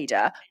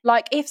cheerleader.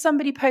 Like, if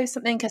somebody posts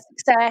something, a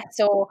success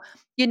or,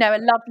 a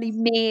lovely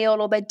meal,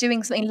 or they're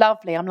doing something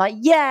lovely, I'm like,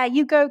 yeah,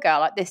 you go,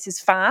 girl. Like, this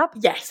is fab.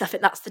 Yes, I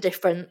think that's the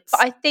difference.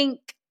 But I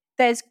think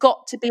there's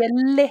got to be a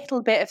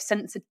little bit of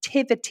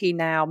sensitivity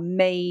now,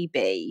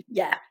 maybe.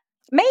 Yeah.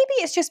 Maybe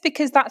it's just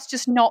because that's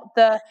just not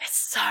the... It's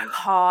so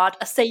hard.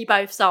 I see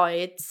both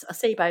sides.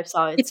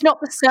 It's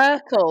not the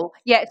circle.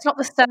 Yeah, it's not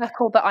the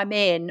circle that I'm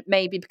in,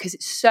 maybe because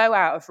it's so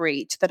out of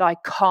reach that I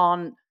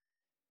can't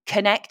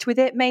connect with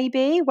it,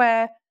 maybe.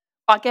 Where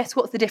I guess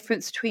what's the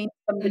difference between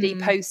somebody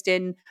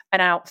posting an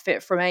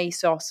outfit from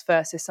ASOS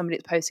versus somebody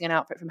that's posting an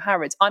outfit from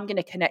Harrods? I'm going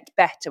to connect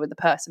better with the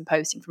person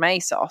posting from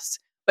ASOS.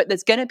 But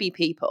there's going to be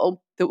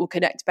people that will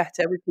connect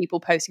better with people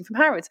posting from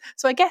Harrods.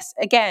 So I guess,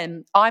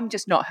 again, I'm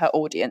just not her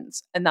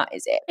audience, and that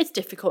is it. It's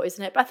difficult,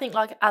 isn't it? But I think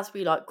like as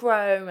we like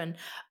grow and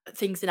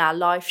things in our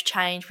life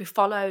change, we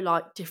follow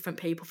like different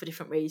people for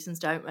different reasons,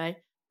 don't we?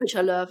 Which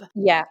I love.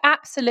 Yeah,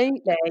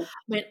 absolutely. I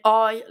mean,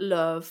 I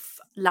love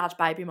Lad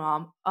Baby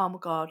Mom. Oh my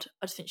God.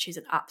 I just think she's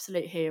an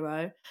absolute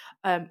hero.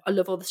 I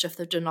love all the stuff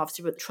they've done,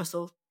 obviously, with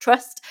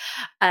Trust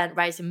and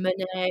raising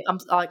money.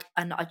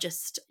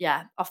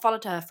 I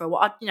followed her for a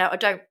while. I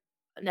don't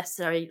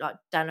necessarily like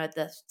download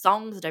their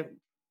songs. I don't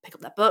pick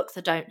up their books.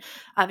 I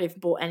haven't even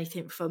bought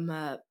anything from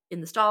in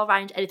the style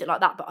range, anything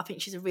like that. But I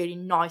think she's a really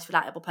nice,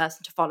 relatable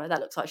person to follow. That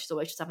looks like she's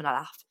always just having a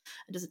laugh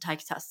and doesn't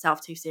take herself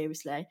too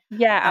seriously.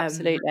 Yeah,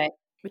 absolutely.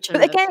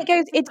 But again,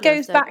 it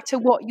goes back to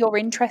what you're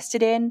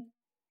interested in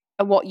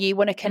and what you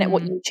want to connect,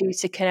 what you choose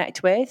to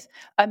connect with.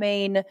 I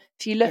mean,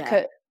 if you look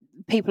at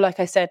people, like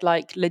I said,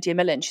 like Lydia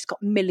Millen, she's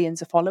got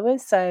millions of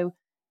followers. So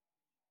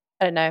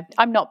I don't know.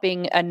 I'm not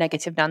being a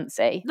negative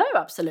Nancy. No,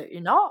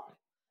 absolutely not.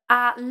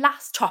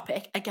 Last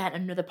topic, again,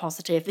 another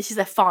positive. This is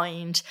a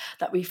find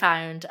that we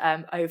found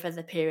over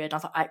the period. I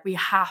thought we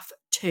have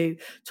to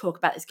talk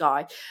about this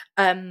guy.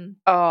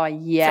 Oh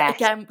yeah. So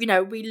again,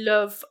 we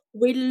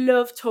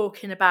love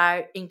talking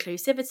about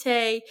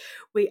inclusivity.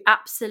 We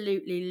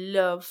absolutely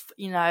love,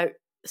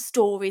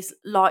 stories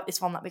like this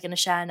one that we're going to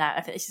share now.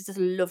 I think this is just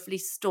a lovely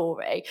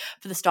story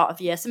for the start of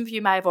the year. Some of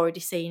you may have already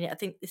seen it. I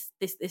think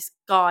this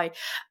guy,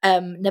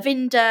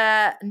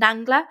 Navinder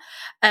Nangla,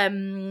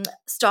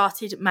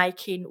 started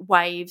making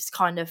waves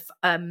kind of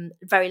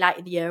very late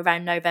in the year,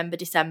 around November,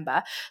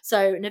 December.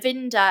 So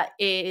Navinder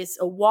he's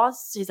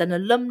an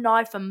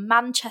alumni from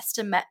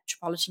Manchester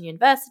Metropolitan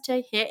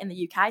University here in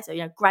the UK.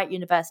 So, great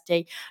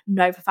university,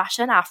 known for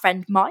fashion. Our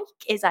friend Mike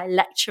is a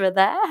lecturer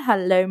there.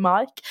 Hello,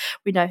 Mike.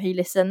 We know he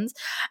listens.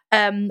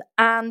 And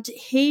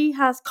he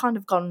has kind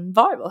of gone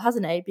viral,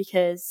 hasn't he?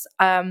 Because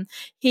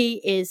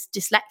he is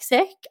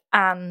dyslexic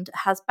and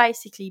has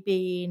basically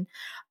been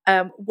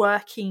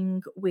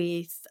working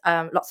with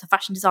lots of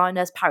fashion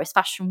designers. Paris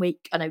Fashion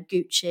Week, I know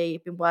Gucci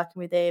have been working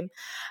with him.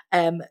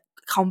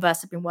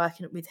 Converse have been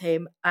working with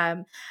him.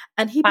 And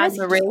he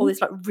basically does all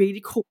this like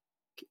really cool.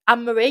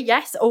 Anne-Marie,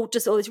 yes, all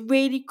this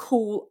really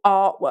cool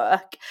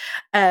artwork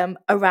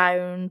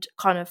around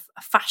kind of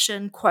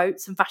fashion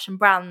quotes and fashion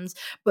brands,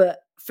 but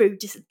through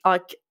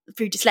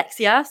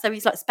dyslexia. So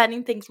he's like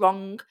spelling things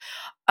wrong.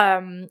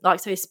 So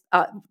his,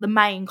 the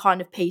main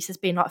kind of piece has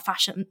been like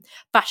fashion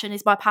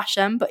is my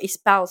passion, but he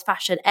spells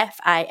fashion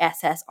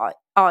FASSION,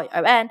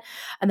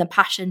 and then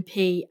passion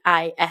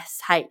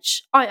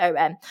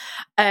PASHION.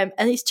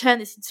 And he's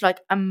turned this into like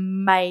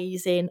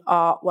amazing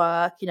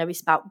artwork. He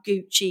spelled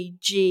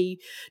Gucci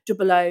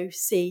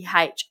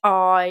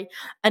GOOCHI,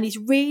 and he's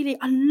really,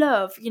 I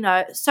love,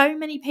 so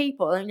many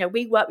people, and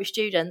we work with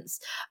students,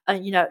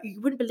 and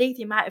you wouldn't believe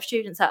the amount of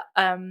students that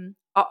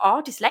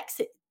are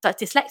dyslexic,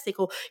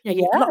 or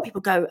a lot of people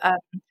go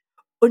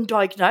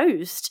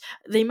undiagnosed.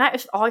 The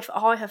amount of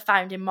I have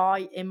found in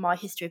my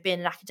history of being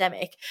an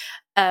academic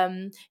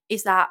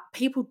is that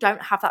people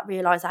don't have that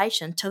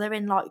realization until they're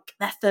in like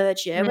their third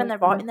year, when they're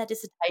writing their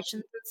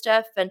dissertations and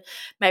stuff, and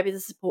maybe the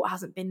support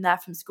hasn't been there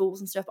from schools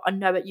and stuff. But I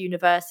know at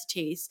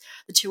universities,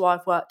 the two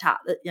I've worked at,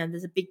 that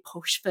there's a big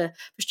push for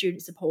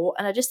student support,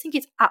 and I just think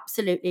it's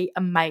absolutely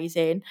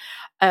amazing.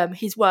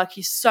 His work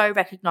is so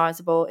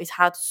recognizable. It's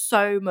had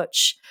so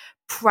much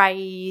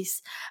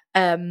praise.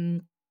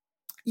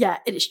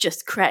 It's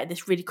just created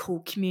this really cool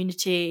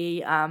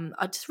community.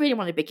 I just really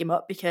want to big him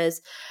up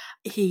because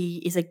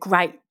he is a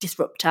great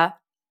disruptor,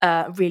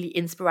 really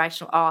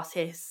inspirational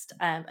artist,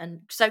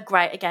 and so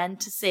great again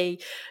to see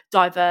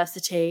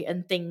diversity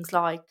and things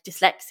like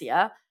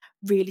dyslexia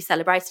really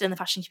celebrated in the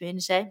fashion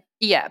community.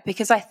 Yeah,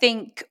 because I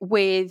think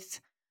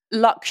with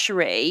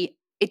luxury,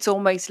 it's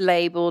almost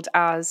labelled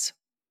as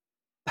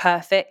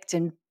perfect,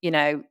 and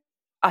I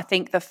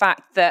think the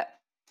fact that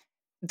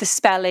the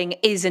spelling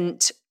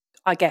isn't,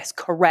 I guess,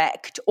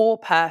 correct or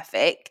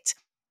perfect,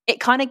 it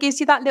kind of gives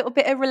you that little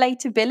bit of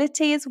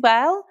relatability as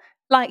well.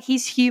 Like,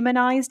 he's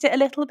humanized it a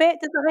little bit.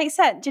 Does that make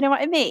sense? Do you know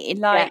what I mean?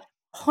 Like,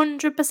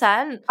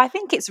 100%. I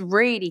think it's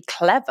really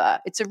clever.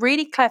 It's a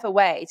really clever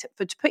way to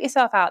put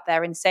yourself out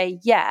there and say,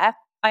 yeah,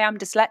 I am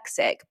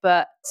dyslexic,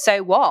 but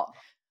so what?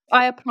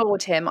 I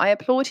applaud him. I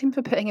applaud him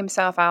for putting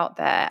himself out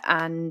there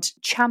and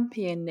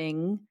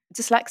championing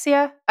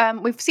dyslexia.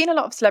 We've seen a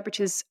lot of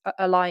celebrities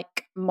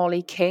like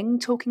Molly King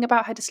talking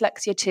about her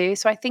dyslexia too.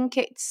 So I think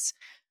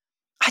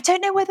I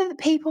don't know whether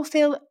people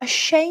feel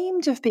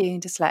ashamed of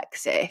being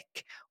dyslexic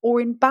or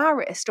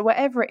embarrassed or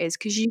whatever it is,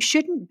 because you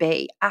shouldn't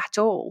be at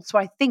all. So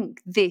I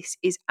think this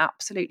is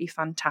absolutely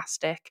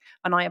fantastic,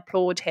 and I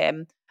applaud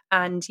him.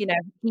 And, he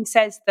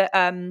says that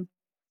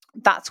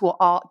that's what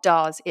art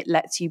does. It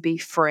lets you be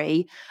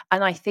free.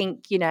 And I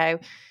think,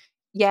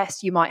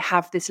 yes, you might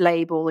have this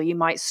label, or you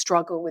might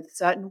struggle with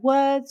certain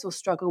words, or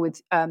struggle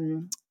with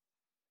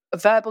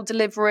verbal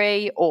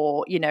delivery,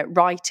 or,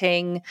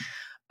 writing.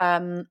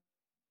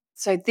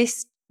 So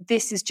this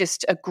is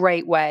just a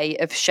great way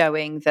of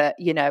showing that,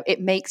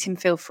 it makes him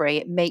feel free.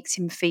 It makes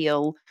him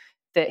feel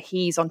that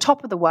he's on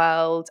top of the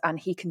world and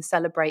he can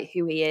celebrate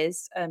who he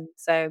is.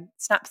 So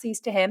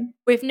snapsies to him.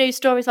 With news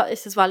stories like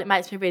this as well, it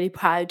makes me really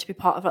proud to be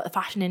part of like the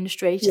fashion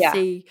industry, to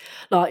see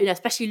like,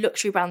 especially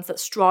luxury brands that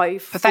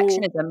strive for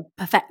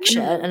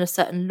perfection and a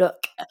certain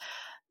look.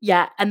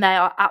 Yeah, and they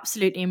are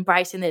absolutely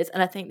embracing this.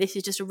 And I think this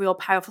is just a real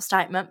powerful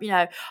statement.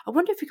 I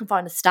wonder if we can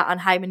find a stat on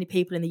how many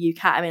people in the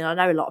UK, I mean, I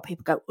know a lot of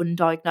people go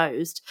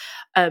undiagnosed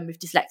with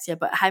dyslexia,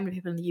 but how many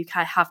people in the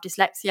UK have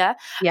dyslexia?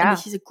 Yeah. And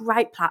this is a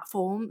great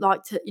platform.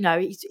 Like, to,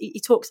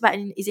 he talks about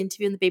in his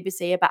interview on the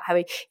BBC about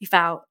how he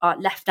felt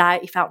left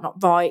out, he felt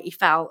not right, he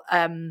felt...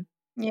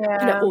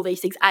 all these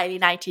things.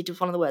 Alienated was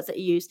one of the words that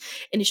he used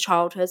in his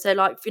childhood. So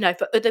like,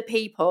 for other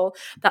people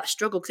that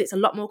struggle, because it's a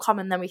lot more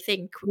common than we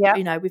think,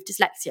 with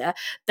dyslexia,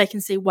 they can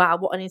see, wow,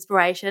 what an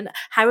inspiration.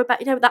 How about,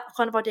 that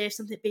kind of idea of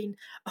something being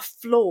a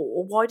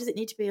flaw? Why does it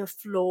need to be a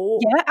flaw?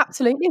 Yeah,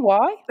 absolutely.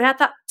 Why? We had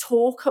that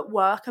talk at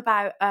work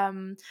about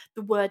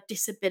the word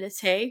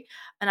disability,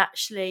 and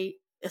actually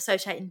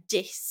associating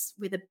dis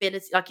with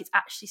ability, like it's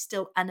actually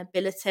still an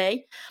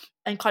ability,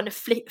 and kind of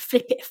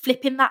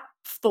flipping that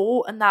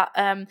thought and that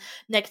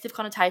negative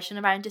connotation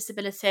around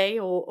disability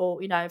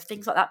or you know,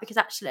 things like that, because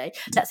actually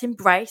let's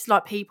embrace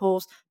like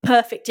people's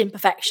perfect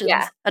imperfections.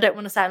 Yeah. I don't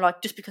want to sound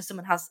like just because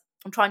someone has,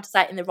 I'm trying to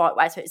say it in the right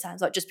way so it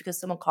sounds like just because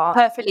someone can't.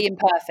 Perfectly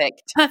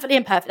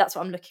imperfect, that's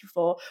what I'm looking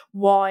for.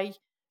 Why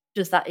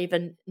does that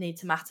even need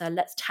to matter?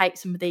 Let's take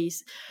some of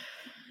these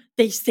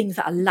things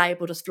that are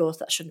labelled as flaws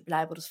that shouldn't be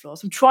labelled as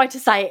flaws. I'm trying to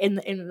say it in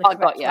the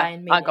correct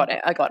way. I got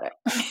it.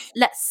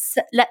 Let's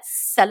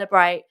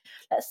celebrate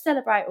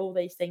all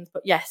these things.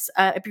 But yes,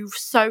 it'd be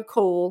so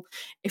cool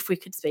if we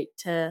could speak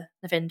to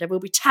Navinda.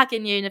 We'll be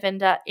tagging you,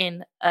 Navinda,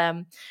 in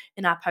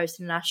our post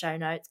and in our show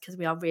notes, because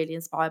we are really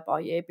inspired by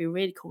you. It'd be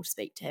really cool to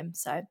speak to him.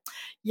 So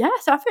yeah,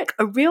 so I think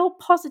a real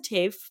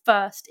positive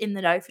first in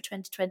the know for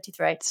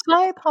 2023.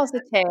 So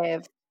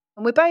positive.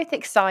 And we're both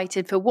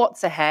excited for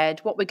what's ahead,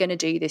 what we're going to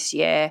do this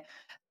year.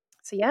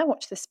 So yeah,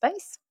 watch this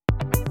space.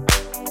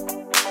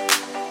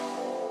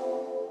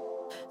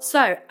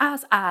 So,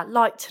 as I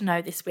like to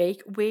know this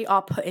week, we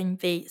are putting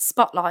the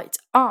spotlight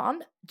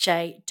on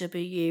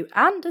J.W.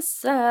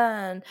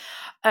 Anderson.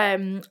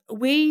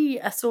 We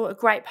saw a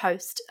great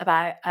post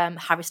about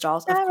Harry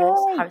Styles, of course.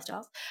 Harry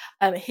Styles.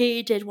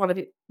 He did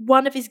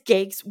one of his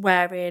gigs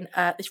wearing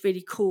this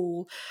really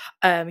cool,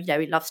 you know,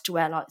 he loves to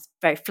wear like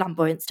very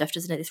flamboyant stuff,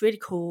 doesn't he? This really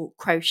cool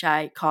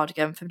crochet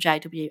cardigan from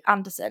J.W.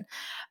 Anderson.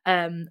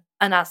 And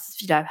as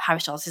you know, Harry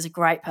Styles is a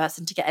great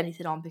person to get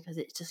anything on, because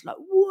it's just like,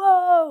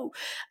 whoa,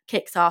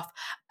 kicks off.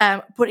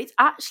 But it's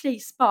actually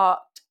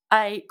sparked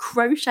a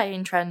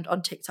crocheting trend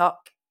on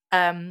TikTok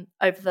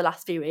over the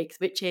last few weeks,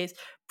 which is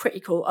pretty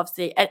cool.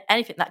 Obviously,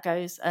 anything that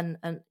goes and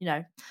you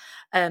know,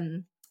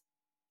 and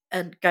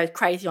goes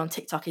crazy on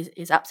TikTok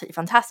is absolutely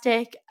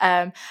fantastic.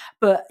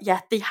 But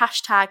yeah, the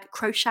hashtag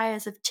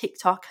crocheters of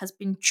TikTok has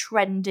been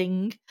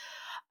trending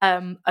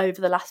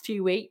over the last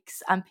few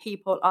weeks, and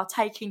people are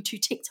taking to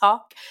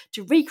TikTok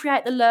to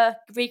recreate the look,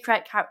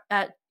 recreate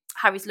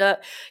Harry's look,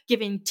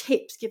 giving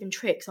tips, giving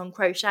tricks on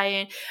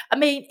crocheting. I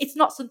mean, it's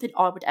not something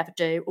I would ever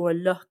do, or a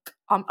look.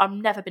 I've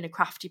never been a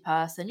crafty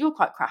person. You're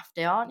quite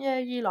crafty, aren't you?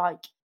 You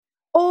like...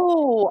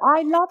 Oh,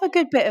 I love a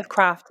good bit of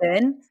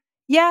crafting.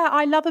 Yeah,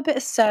 I love a bit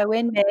of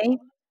sewing. Me,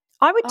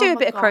 I would do a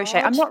bit of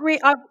crochet. I'm not really.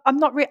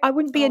 I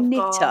wouldn't be a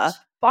knitter,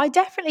 but I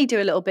definitely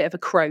do a little bit of a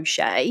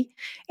crochet.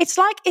 It's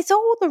like it's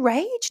all the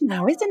rage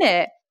now, isn't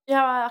it?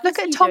 Yeah. Look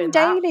at Tom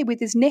Daley with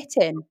his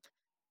knitting.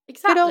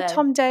 Exactly. Good old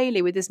Tom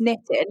Daley with his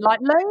knitting. Like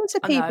loads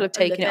of people have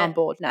taken it on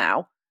board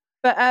now.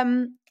 But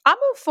I'm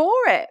all for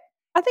it.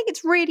 I think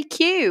it's really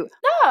cute.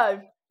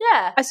 No.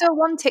 Yeah. I saw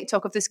one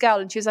TikTok of this girl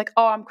and she was like,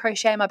 oh, I'm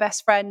crocheting my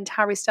best friend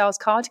Harry Styles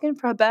cardigan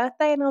for her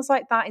birthday. And I was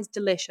like, that is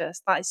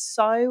delicious. That is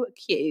so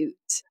cute.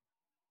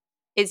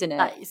 Isn't it?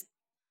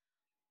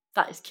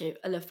 That is cute.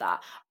 I love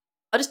that.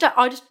 I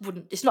just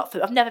wouldn't, it's not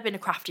for, I've never been a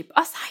crafty, but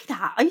I say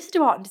that. I used to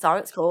do art and design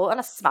at school and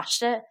I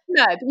smashed it.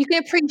 No, but you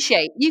can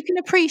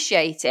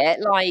appreciate it.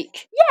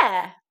 Like,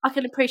 yeah, I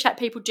can appreciate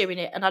people doing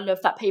it, and I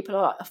love that people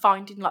are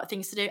finding like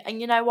things to do. And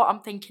you know what?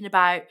 I'm thinking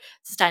about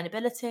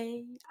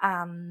sustainability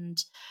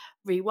and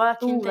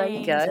reworking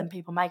things and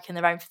people making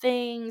their own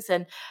things,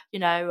 and you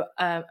know,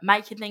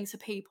 making things for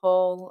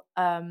people.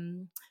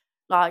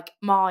 Like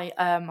my,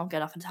 I'm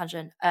going off on a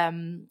tangent.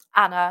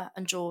 Anna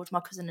and George,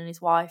 my cousin and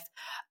his wife,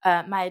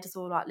 made us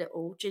all like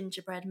little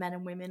gingerbread men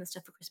and women and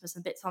stuff for Christmas,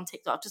 and bits on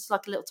TikTok, just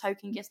like a little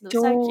token gift. And they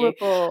were so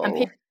cute.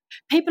 And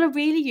people are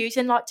really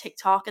using like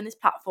TikTok and this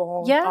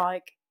platform,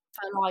 like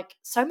for like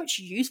so much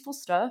useful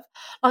stuff.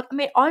 Like, I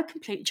mean, I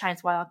completely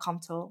changed the way I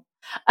contour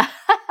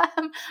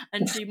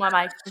and do my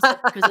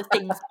makeup because of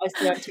things I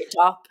see on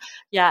TikTok.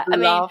 Yeah, I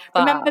mean,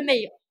 remember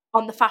me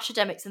on the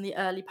Fashademics in the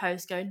early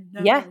post going,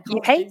 no,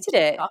 you hated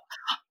it.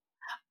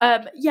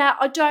 Yeah,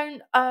 I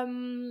don't.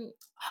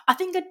 I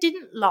think I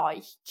didn't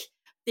like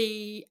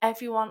the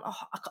everyone.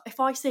 If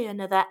I see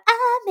another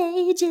 "I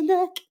made you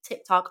look"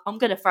 TikTok, I'm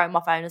gonna throw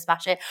my phone and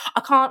smash it. I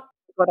can't.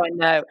 But I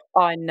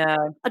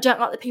know. I don't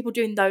like the people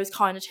doing those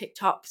kind of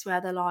TikToks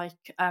where they're like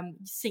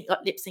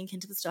lip sync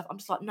into the stuff. I'm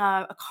just like, no,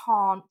 I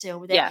can't deal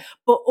with it. Yeah.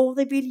 But all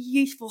the really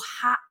useful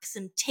hacks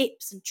and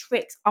tips and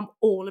tricks, I'm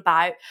all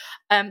about.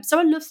 So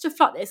I love stuff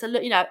like this.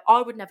 You know,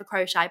 I would never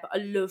crochet, but I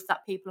love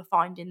that people are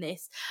finding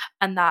this,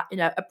 and that, you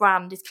know, a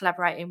brand is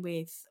collaborating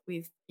with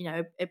you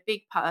know, a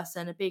big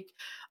person, a big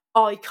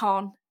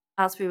icon,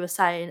 as we were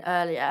saying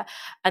earlier,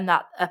 and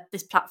that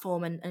this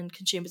platform and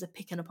consumers are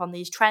picking up on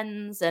these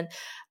trends. And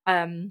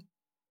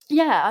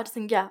yeah, I just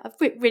think, yeah,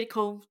 really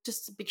cool.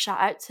 Just a big shout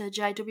out to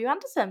J.W.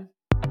 Anderson.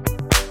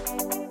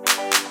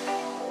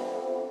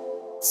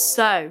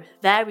 So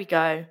there we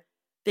go.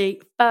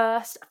 The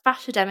first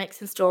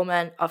Fashademics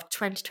installment of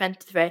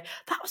 2023.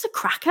 That was a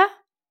cracker.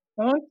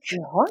 Oh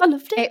God, I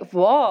loved it. It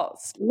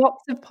was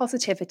lots of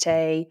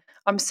positivity.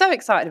 I'm so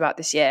excited about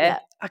this year. Yeah.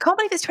 I can't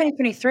believe it's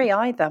 2023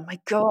 either. My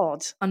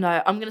God. I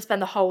know. I'm going to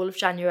spend the whole of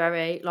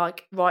January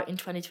like writing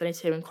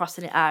 2022 and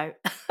crossing it out.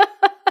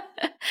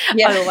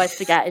 I always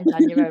forget in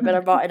January, but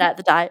I'm writing out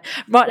the date.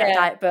 But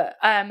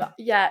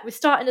we're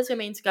starting as we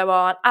mean to go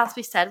on. As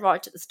we said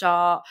right at the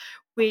start,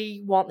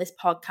 we want this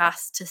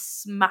podcast to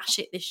smash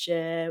it this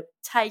year,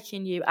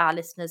 taking you, our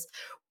listeners,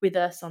 with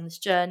us on this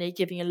journey,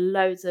 giving you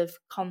loads of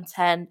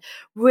content.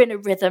 We're in a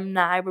rhythm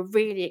now. We're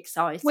really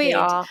excited. We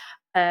are.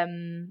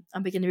 And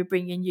we're going to be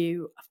bringing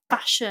you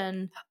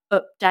fashion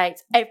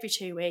updates every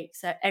 2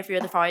 weeks, so every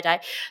other Friday.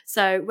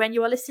 So when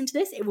you are listening to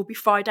this, it will be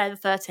Friday the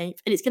 13th,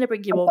 and it's going to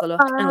bring you all the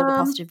luck and all the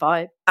positive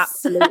vibes.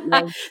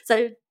 Absolutely.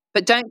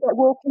 But don't get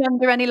walking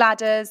under any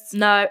ladders.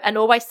 No, and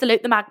always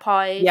salute the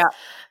magpies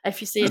if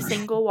you see a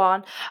single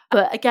one.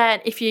 But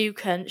again, if you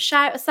can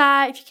shout us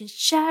out, if you can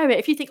share it,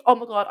 if you think, oh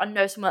my God, I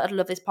know someone that'd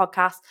love this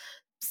podcast,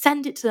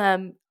 send it to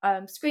them,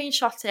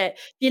 screenshot it.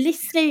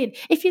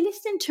 If you're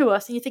listening to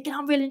us and you're thinking,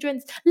 I'm really enjoying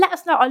this, let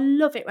us know. I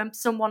love it when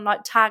someone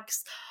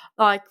tags,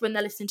 when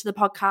they're listening to the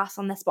podcast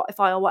on their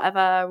Spotify or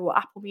whatever, or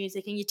Apple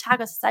Music, and you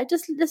tag us and say,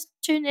 just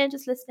tune in,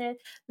 just listening.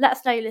 Let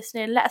us know you're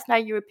listening. Let us know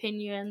your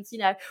opinions.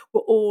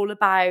 We're all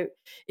about,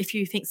 if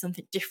you think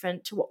something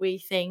different to what we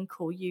think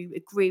or you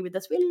agree with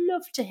us, we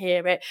love to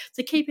hear it.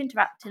 So keep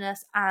interacting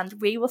us, and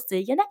we will see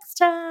you next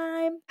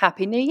time.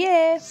 Happy New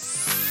Year.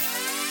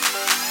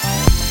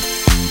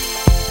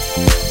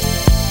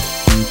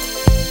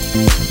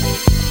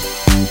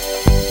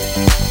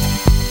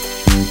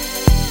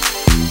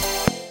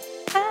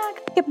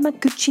 Get my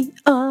Gucci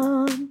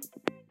on,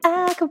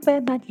 I can wear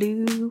my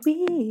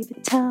Louis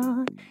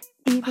Vuitton.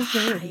 Even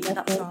though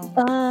that song.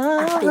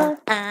 Oh my God,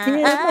 I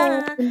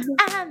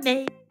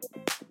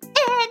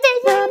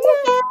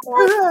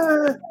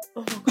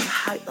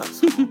hate that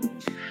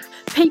song.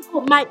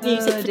 People make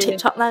music for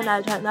TikTok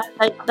now, don't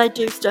they? They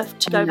do stuff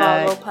to go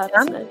viral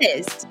purposely.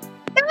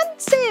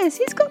 Dances.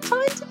 He's got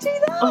time to do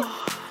that.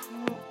 Oh,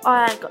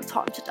 I ain't got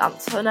time to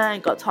dance, and I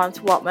ain't got time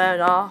to wipe my own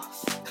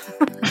arse.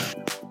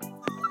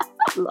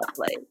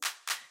 Lovely.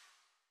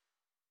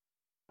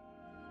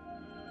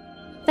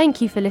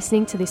 Thank you for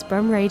listening to this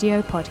Brum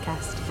Radio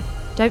podcast.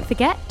 Don't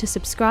forget to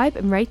subscribe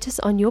and rate us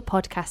on your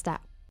podcast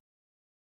app.